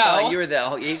eco. I thought you were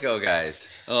the eco guys.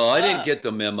 Oh, I didn't get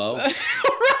the memo. Right.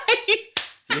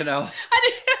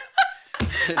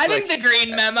 I think the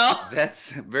green memo.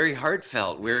 That's very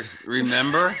heartfelt.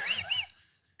 Remember?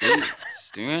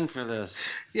 Stand for this.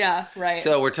 Yeah, right.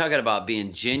 So we're talking about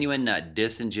being genuine, not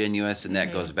disingenuous, and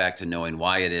that goes back to knowing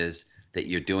why it is that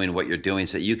you're doing what you're doing,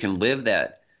 so you can live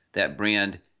that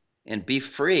brand and be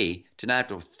free to not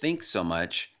have to think so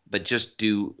much, but just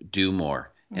do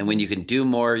more. And when you can do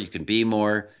more, you can be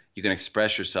more, you can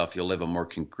express yourself, you'll live a more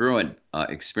congruent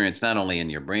experience, not only in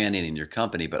your branding and your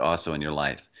company, but also in your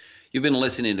life. You've been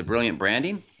listening to Brilliant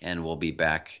Branding, and we'll be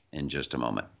back in just a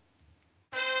moment.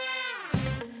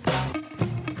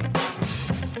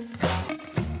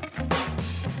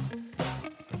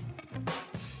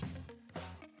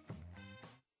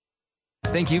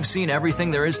 Think you've seen everything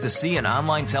there is to see in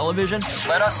online television?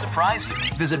 Let us surprise you.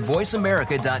 Visit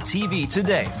voiceamerica.tv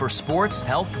today for sports,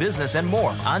 health, business, and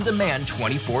more on demand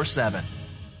 24/7.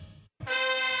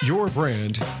 Your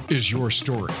brand is your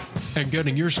story, and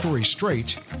getting your story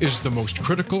straight is the most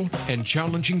critical and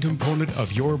challenging component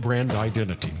of your brand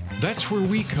identity. That's where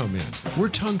we come in. We're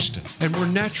Tungsten, and we're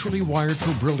naturally wired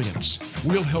for brilliance.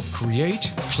 We'll help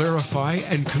create, clarify,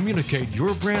 and communicate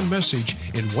your brand message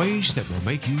in ways that will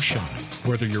make you shine.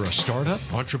 Whether you're a startup,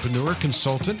 entrepreneur,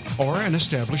 consultant, or an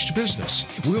established business,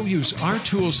 we'll use our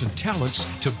tools and talents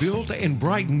to build and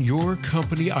brighten your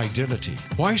company identity.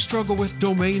 Why struggle with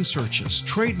domain searches,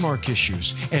 trademark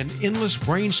issues, and endless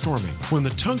brainstorming when the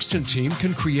Tungsten team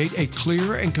can create a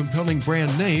clear and compelling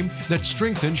brand name that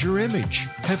strengthens your image?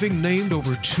 Having named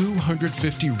over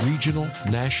 250 regional,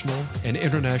 national, and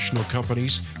international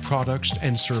companies, products,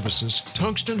 and services,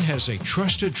 Tungsten has a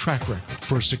trusted track record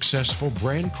for successful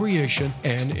brand creation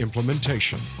and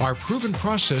implementation. Our proven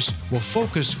process will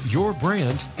focus your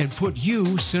brand and put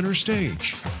you center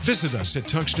stage. Visit us at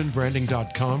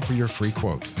tungstenbranding.com for your free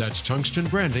quote. That's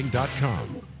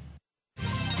tungstenbranding.com.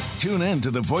 Tune in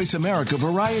to the Voice America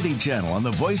Variety channel on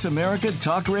the Voice America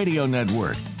Talk Radio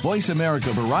Network. Voice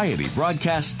America Variety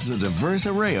broadcasts a diverse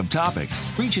array of topics,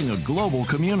 reaching a global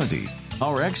community.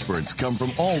 Our experts come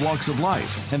from all walks of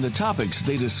life, and the topics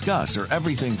they discuss are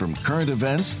everything from current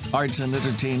events, arts and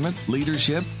entertainment,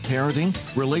 leadership, parenting,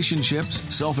 relationships,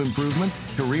 self-improvement,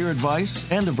 career advice,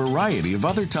 and a variety of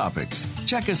other topics.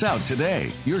 Check us out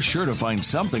today. You're sure to find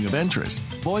something of interest.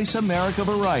 Voice America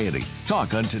Variety.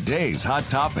 Talk on today's hot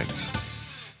topics.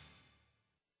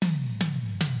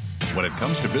 When it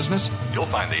comes to business, you'll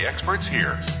find the experts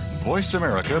here. Voice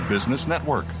America Business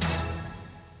Network.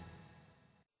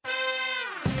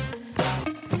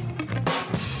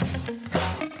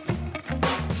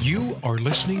 You are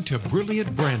listening to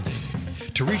Brilliant Branding.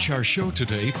 To reach our show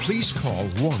today, please call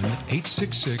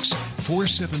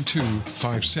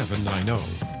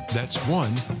 1-866-472-5790. That's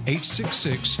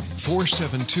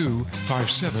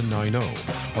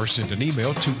 1-866-472-5790. Or send an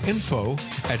email to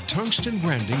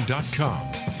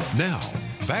info@tungstenbranding.com. Now,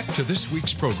 back to this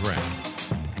week's program.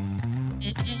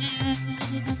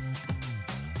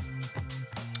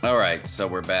 All right, so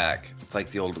we're back. It's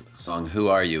like the old song, Who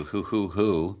Are You?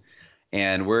 Who?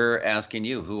 And we're asking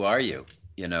you, who are you?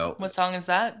 You know. What song is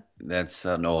that? That's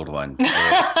an old one.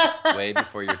 Way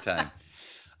before your time.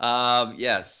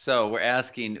 Yes, so we're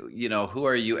asking, who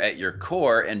are you at your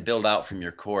core, and build out from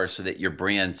your core so that your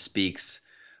brand speaks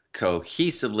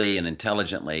cohesively and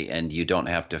intelligently, and you don't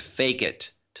have to fake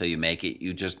it till you make it.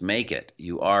 You just make it.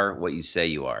 You are what you say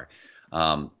you are.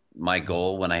 My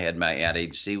goal when I had my ad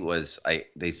agency was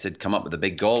they said, come up with a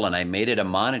big goal, and I made it a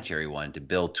monetary one to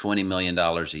build $20 million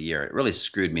a year. It really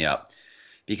screwed me up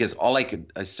because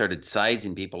I started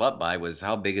sizing people up by was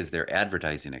how big is their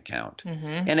advertising account.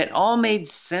 Mm-hmm. And it all made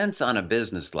sense on a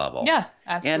business level. Yeah,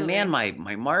 absolutely. And man,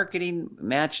 my marketing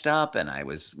matched up, and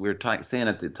we were saying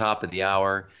at the top of the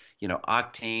hour,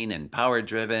 octane and power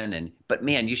driven, but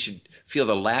man, you should feel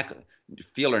the lack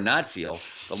feel or not feel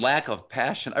the lack of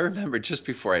passion. I remember just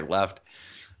before I left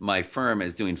my firm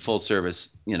as doing full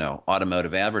service,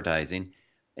 automotive advertising.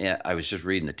 And I was just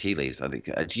reading the tea leaves. I think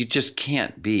you just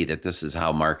can't be that this is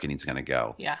how marketing's going to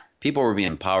go. Yeah. People were being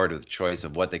empowered with choice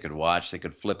of what they could watch. They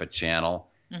could flip a channel,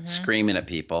 screaming at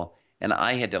people. And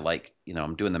I had to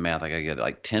I'm doing the math. I got to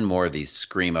get 10 more of these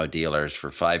Screamo dealers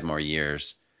for 5 more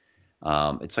years.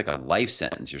 It's like a life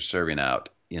sentence you're serving out.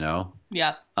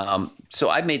 Yeah. So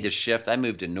I made this shift. I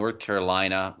moved to North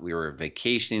Carolina. We were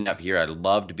vacationing up here. I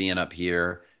loved being up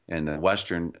here in the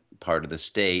western part of the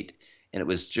state. And it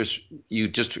was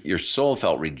your soul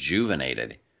felt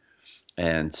rejuvenated.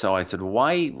 And so I said,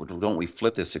 why don't we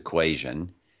flip this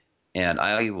equation? And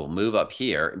I will move up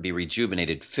here and be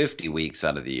rejuvenated 50 weeks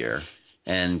out of the year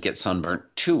and get sunburnt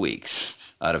 2 weeks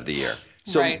out of the year.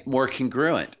 So more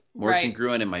congruent.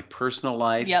 Congruent in my personal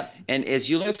life. Yep. And as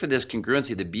you look for this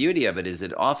congruency, the beauty of it is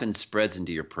it often spreads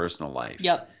into your personal life.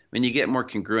 Yep. When you get more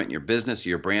congruent in your business,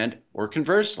 your brand, or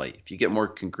conversely, if you get more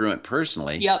congruent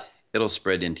personally, it'll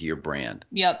spread into your brand.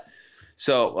 Yep.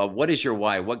 So what is your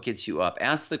why? What gets you up?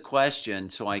 Ask the question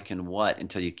so I can what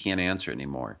until you can't answer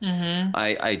anymore. Mm-hmm.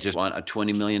 I just want a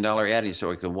 $20 million ad so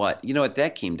I can what? You know what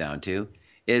that came down to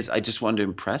is I just wanted to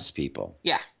impress people.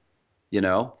 Yeah.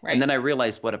 Right. And then I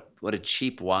realized what a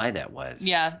cheap why that was.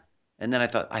 Yeah. And then I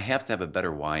thought I have to have a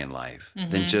better why in life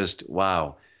than just,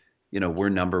 wow, we're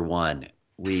number one.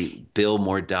 We bill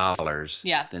more dollars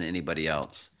than anybody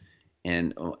else.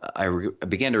 And I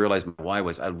began to realize my why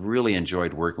was I really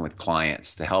enjoyed working with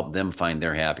clients to help them find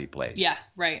their happy place. Yeah,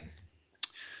 right.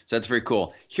 So that's very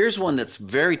cool. Here's one that's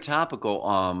very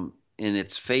topical in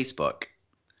its Facebook.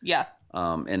 Yeah.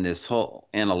 And this whole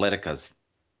Analytica's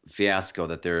fiasco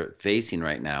that they're facing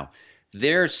right now.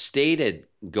 Their stated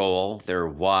goal, their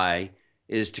why,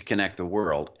 is to connect the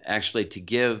world, actually to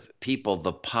give people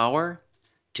the power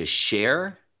to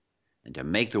share and to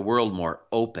make the world more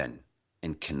open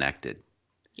and connected.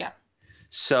 Yeah.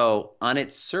 So on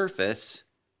its surface,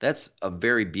 that's a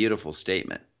very beautiful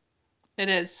statement. It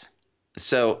is.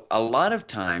 So a lot of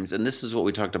times, and this is what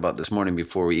we talked about this morning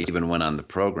before we even went on the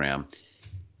program,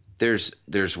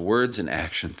 there's words and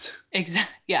actions.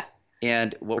 Exactly. Yeah.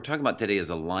 And what we're talking about today is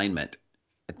alignment.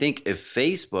 I think if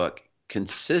Facebook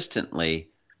consistently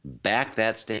backed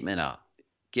that statement up,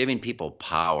 giving people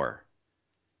power,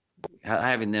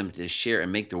 having them to share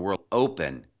and make the world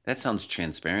open, that sounds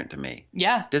transparent to me.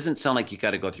 Yeah. Doesn't sound like you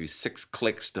got to go through 6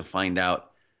 clicks to find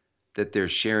out that they're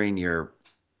sharing your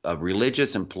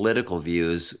religious and political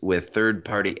views with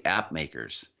third-party app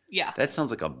makers. Yeah. That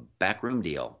sounds like a backroom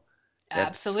deal.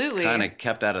 That's Absolutely. kind of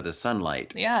kept out of the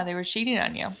sunlight. Yeah, they were cheating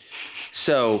on you.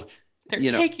 So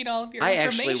They're taking all of your I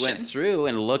information. actually went through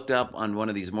and looked up on one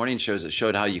of these morning shows that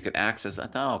showed how you could access. I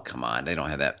thought, oh, come on, they don't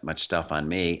have that much stuff on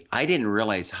me. I didn't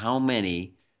realize how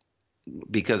many,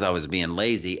 because I was being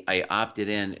lazy, I opted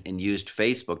in and used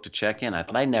Facebook to check in. I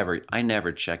thought I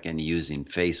never check in using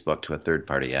Facebook to a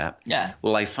third-party app. Yeah.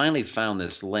 Well, I finally found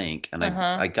this link, and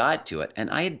I got to it, and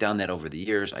I had done that over the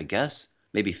years, I guess,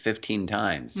 maybe 15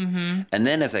 times. Mm-hmm. And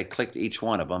then as I clicked each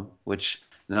one of them, which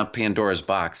now Pandora's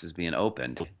box is being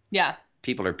opened. Yeah.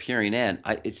 People are peering in.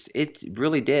 It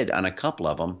really did on a couple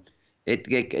of them.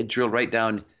 It drilled right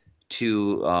down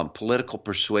to political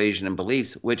persuasion and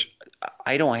beliefs, which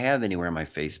I don't have anywhere on my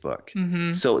Facebook.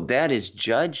 Mm-hmm. So that is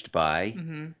judged by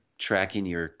tracking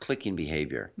your clicking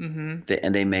behavior. Mm-hmm.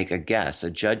 And they make a guess,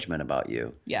 a judgment about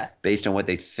you based on what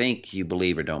they think you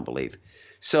believe or don't believe.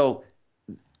 So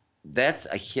that's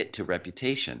a hit to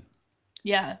reputation.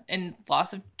 Yeah, and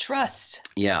loss of trust.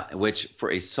 Yeah, which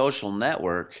for a social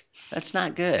network, that's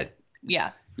not good. Yeah.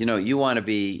 You want to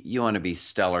be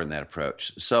stellar in that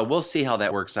approach. So we'll see how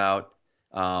that works out.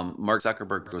 Mark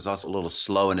Zuckerberg was also a little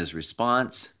slow in his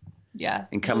response. Yeah.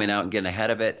 And coming out and getting ahead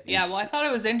of it. Yeah, well, I thought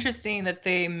it was interesting that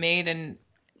they made an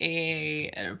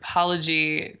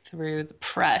apology through the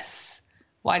press.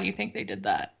 Why do you think they did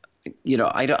that?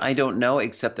 I don't know,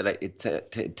 except that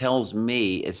it tells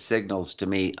me, it signals to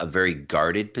me a very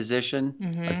guarded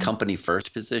position, a company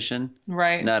first position,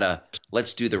 right? Not a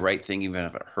let's do the right thing even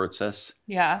if it hurts us.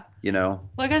 Yeah. Well,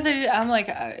 I guess I'm like,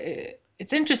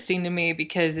 it's interesting to me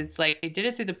because it's like they did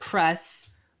it through the press,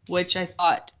 which I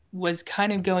thought was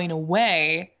kind of going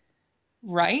away,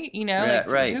 right?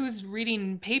 Right. Who's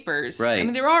reading papers? Right. I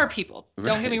mean, there are people. Don't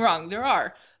Right. get me wrong, there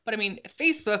are. But I mean,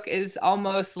 Facebook is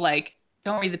almost like,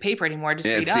 don't read the paper anymore, just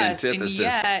read us. And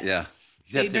yet,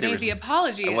 they made the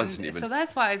apology. So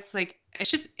that's why it's like, it's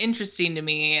just interesting to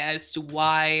me as to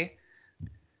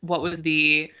what was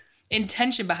the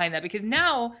intention behind that? Because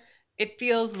now it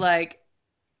feels like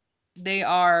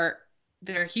they're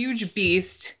a huge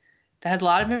beast that has a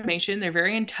lot of information. They're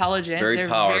very intelligent. They're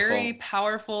very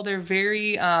powerful. They're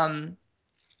very,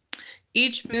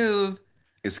 each move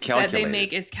is calculated. that they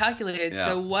make is calculated. Yeah.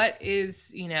 So what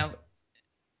is,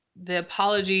 the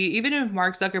apology, even if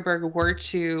Mark Zuckerberg were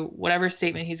to, whatever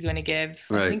statement he's going to give,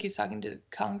 right. I think he's talking to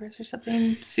Congress or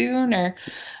something soon, or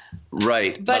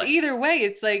right. But either way,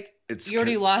 it's like you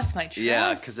already lost my trust.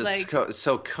 Yeah, because it's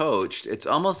so coached. It's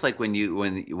almost like when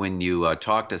you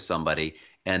talk to somebody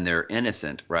and they're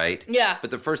innocent, right? Yeah. But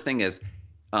the first thing is,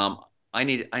 I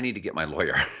need to get my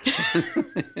lawyer.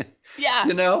 Yeah.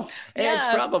 And it's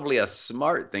probably a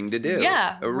smart thing to do.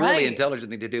 Yeah. A really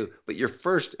intelligent thing to do. But your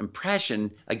first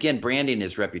impression, again, branding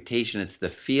is reputation. It's the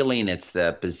feeling. It's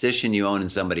the position you own in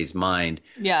somebody's mind.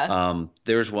 Yeah.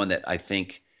 There's one that I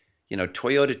think,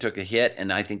 Toyota took a hit,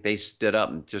 and I think they stood up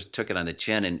and just took it on the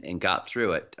chin and got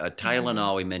through it.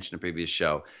 Tylenol, we mentioned in a previous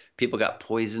show. People got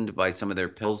poisoned by some of their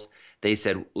pills. They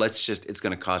said, it's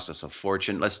going to cost us a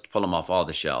fortune. Let's pull them off all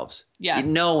the shelves. Yeah.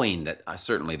 Knowing that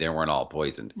certainly they weren't all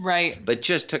poisoned. Right. But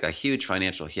just took a huge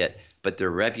financial hit. But their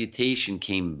reputation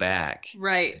came back.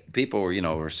 Right. People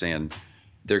were saying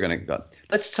they're going to go.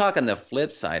 Let's talk on the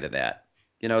flip side of that.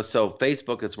 So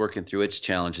Facebook is working through its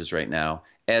challenges right now,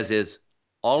 as is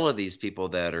all of these people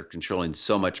that are controlling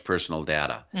so much personal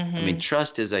data. Mm-hmm. I mean,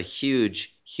 trust is a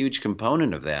huge, huge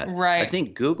component of that. Right. I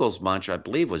think Google's mantra, I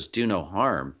believe, was do no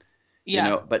harm.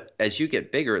 Yeah. But as you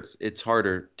get bigger, it's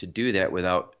harder to do that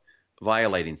without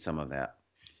violating some of that.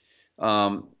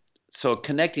 So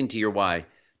connecting to your why,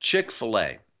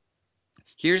 Chick-fil-A.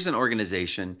 Here's an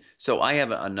organization. So I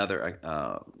have another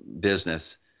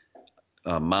business,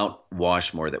 Mount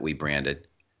Washmore, that we branded.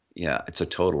 Yeah, it's a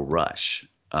total rush.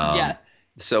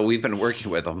 So we've been working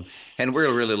with them, and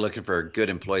we're really looking for good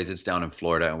employees. It's down in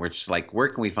Florida, and we're just like, where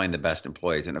can we find the best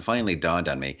employees? And it finally dawned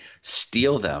on me,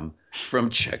 steal them from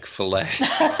Chick-fil-A.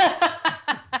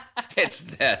 It's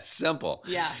that simple.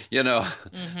 Yeah. You know,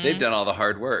 they've done all the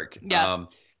hard work. Yeah.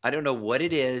 I don't know what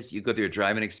it is. You go through a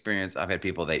driving experience. I've had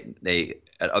people, they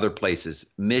at other places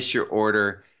miss your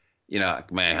order. You know,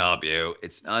 may I help you?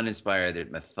 It's uninspired.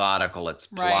 It's methodical. It's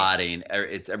plotting.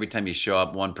 It's every time you show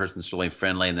up, one person's really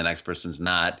friendly and the next person's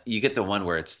not. You get the one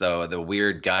where it's the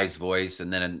weird guy's voice,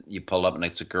 and then you pull up and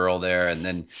it's a girl there, and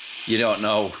then you don't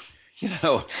know,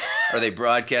 are they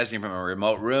broadcasting from a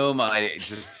remote room?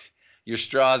 Your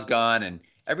straw's gone. And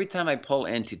every time I pull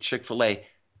into Chick-fil-A,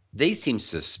 they seem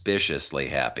suspiciously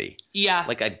happy. Yeah.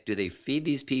 Like, do they feed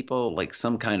these people like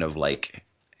some kind of like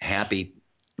happy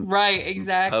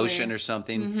potion or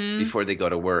something before they go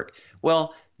to work?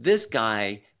 Well, this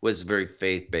guy was a very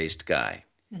faith-based guy,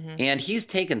 and he's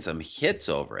taken some hits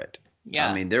over it. Yeah.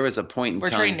 I mean, there was a point in time.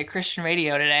 We're turning to Christian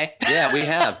radio today. Yeah, we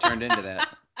have turned into that.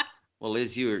 Well,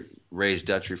 Liz, you were raised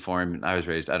Dutch Reformed. I was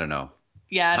raised, I don't know.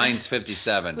 Yeah. Heinz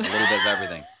 57, a little bit of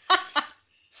everything.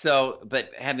 So, but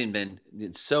having been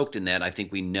soaked in that, I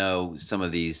think we know some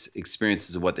of these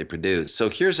experiences of what they produce. So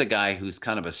here's a guy who's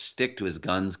kind of a stick to his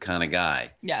guns kind of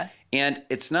guy. Yeah. And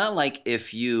it's not like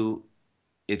if you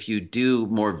do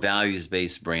more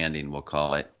values-based branding, we'll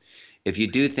call it, if you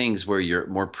do things where you're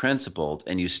more principled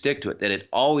and you stick to it, that it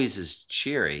always is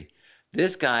cheery.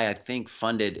 This guy, I think,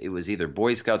 funded, it was either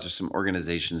Boy Scouts or some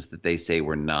organizations that they say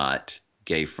were not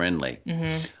gay friendly.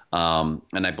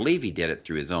 And I believe he did it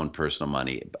through his own personal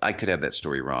money. I could have that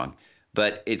story wrong,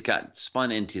 but it got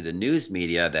spun into the news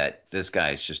media that this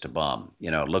guy is just a bum. You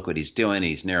know, look what he's doing.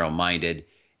 He's narrow-minded.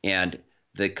 And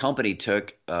the company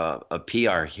took a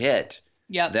PR hit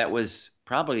that was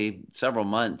probably several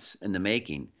months in the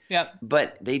making. Yep.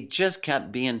 But they just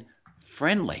kept being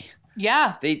friendly.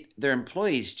 Yeah. Their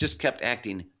employees just kept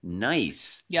acting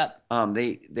nice. Yep.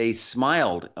 They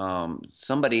smiled.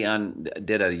 Somebody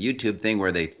did a YouTube thing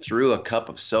where they threw a cup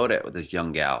of soda at this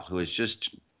young gal who was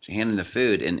just handing the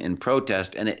food in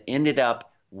protest, and it ended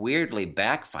up weirdly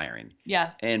backfiring. Yeah.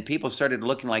 And people started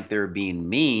looking like they were being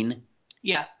mean.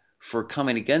 Yeah. For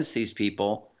coming against these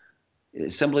people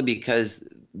simply because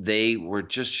they were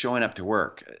just showing up to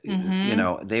work. You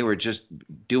know, they were just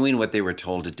doing what they were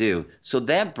told to do. So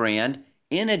that brand,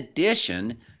 in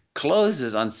addition,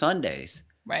 closes on Sundays.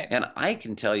 Right. And I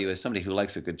can tell you, as somebody who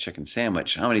likes a good chicken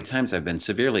sandwich, how many times I've been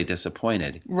severely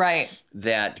disappointed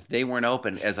that they weren't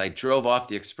open. As I drove off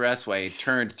the expressway,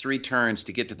 turned 3 turns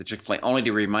to get to the Chick-fil-A, only to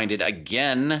be reminded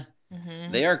again,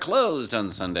 they are closed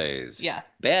on Sundays. Yeah.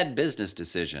 Bad business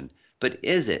decision. But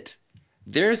is it?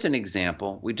 There's an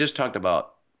example. We just talked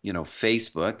about,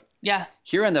 Facebook. Yeah.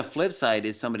 Here on the flip side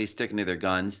is somebody sticking to their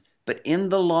guns. But in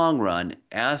the long run,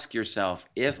 ask yourself,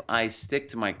 if I stick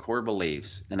to my core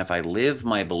beliefs and if I live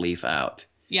my belief out,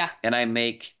 and I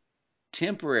make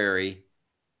temporary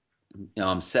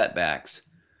setbacks,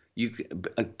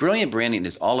 brilliant branding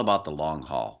is all about the long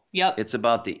haul. Yep. It's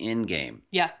about the end game.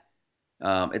 Yeah.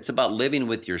 It's about living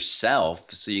with yourself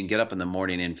so you can get up in the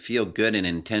morning and feel good and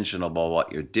intentional about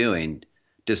what you're doing,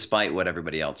 despite what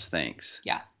everybody else thinks.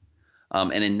 Yeah.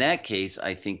 And in that case,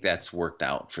 I think that's worked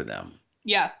out for them.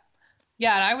 Yeah.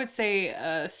 Yeah, and I would say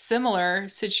a similar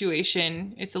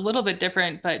situation. It's a little bit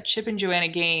different, but Chip and Joanna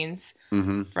Gaines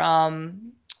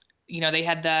from, they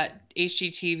had that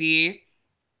HGTV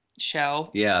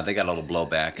show. Yeah, they got a little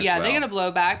blowback as well. Yeah, they got a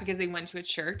blowback because they went to a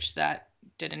church that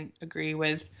didn't agree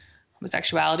with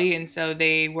homosexuality, and so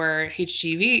HGTV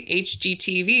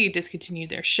discontinued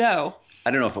their show.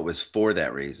 I don't know if it was for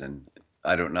that reason.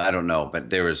 I don't know,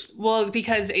 but there was... Well,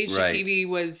 because HGTV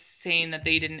was saying that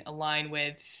they didn't align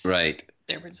with their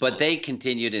principles. But they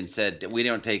continued and said, we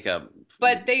don't take up...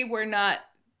 But they were not...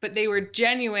 But they were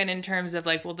genuine in terms of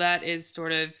like, well, that is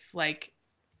sort of like,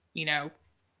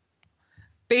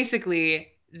 basically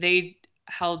they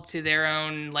held to their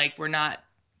own, like, we're not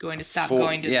going to stop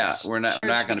going to we're not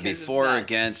going to be for or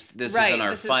against. This isn't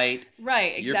our fight.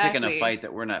 Right, exactly. You're picking a fight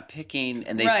that we're not picking.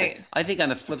 And they I think on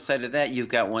the flip side of that, you've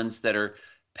got ones that are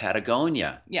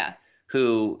Patagonia. Yeah.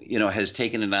 Who, has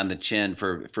taken it on the chin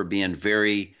for being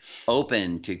very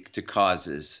open to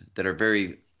causes that are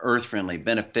very earth-friendly,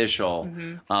 beneficial.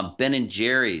 Ben and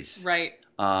Jerry's. Right.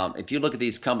 If you look at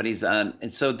these companies,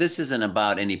 and so this isn't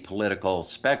about any political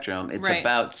spectrum. It's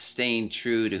about staying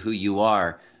true to who you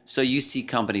are. So you see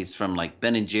companies from like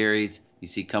Ben and Jerry's, you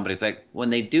see companies like when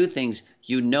they do things,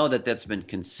 that's been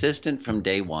consistent from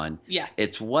day one. Yeah.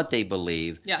 It's what they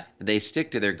believe. Yeah. They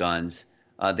stick to their guns.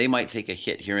 They might take a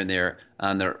hit here and there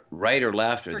on the right or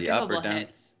left or the up or down.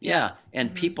 Hits. Yeah.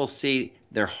 And people see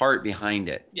their heart behind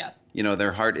it. Yeah. You know,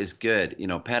 their heart is good. You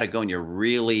know, Patagonia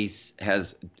really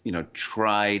has, you know,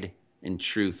 tried and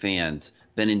true fans.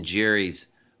 Ben & Jerry's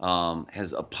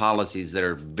has policies that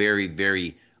are very,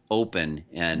 very open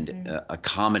and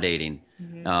accommodating.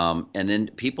 And then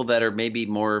people that are maybe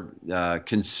more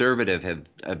conservative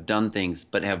have done things,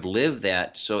 but have lived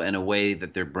that so in a way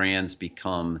that their brands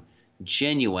become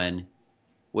genuine,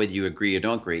 whether you agree or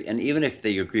don't agree. And even if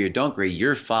they agree or don't agree,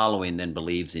 your following then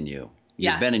believes in you.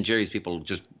 Your Ben & Jerry's people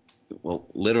just will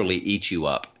literally eat you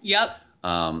up. Yep.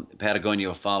 Patagonia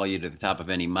will follow you to the top of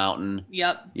any mountain.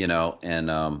 Yep. You know,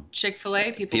 and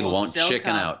Chick-fil-A, people won't still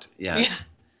chicken come. out. Yes.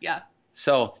 Yeah.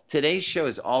 So today's show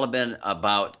has all been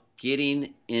about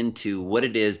getting into what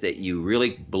it is that you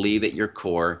really believe at your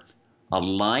core,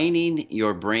 aligning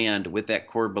your brand with that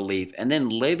core belief, and then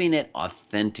living it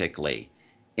authentically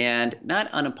and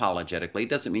not unapologetically.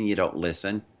 Doesn't mean you don't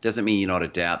listen, doesn't mean you don't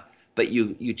adapt, but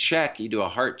you do a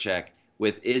heart check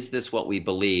with, is this what we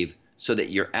believe, so that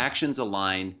your actions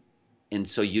align, and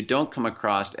so you don't come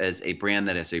across as a brand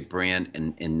that is a brand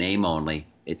in name only.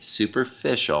 It's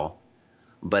superficial,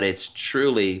 but it's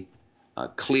truly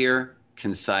clear,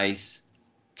 concise,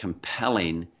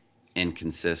 compelling, and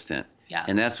consistent. Yeah.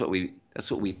 And that's what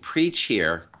we preach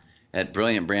here at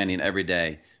Brilliant Branding every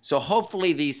day. So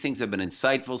hopefully these things have been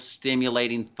insightful,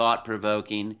 stimulating,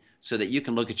 thought-provoking, so that you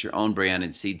can look at your own brand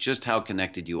and see just how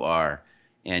connected you are,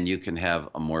 and you can have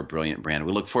a more brilliant brand.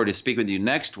 We look forward to speaking with you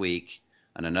next week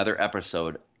on another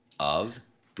episode of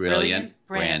Brilliant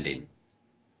Branding.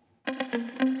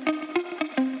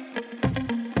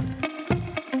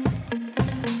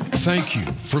 Thank you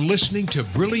for listening to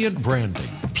Brilliant Branding.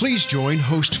 Please join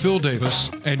host Phil Davis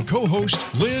and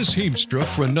co-host Liz Heemstra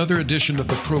for another edition of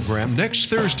the program next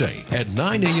Thursday at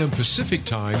 9 a.m. Pacific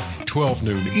Time, 12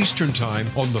 noon Eastern Time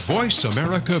on the Voice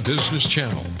America Business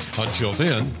Channel. Until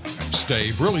then,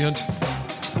 stay brilliant.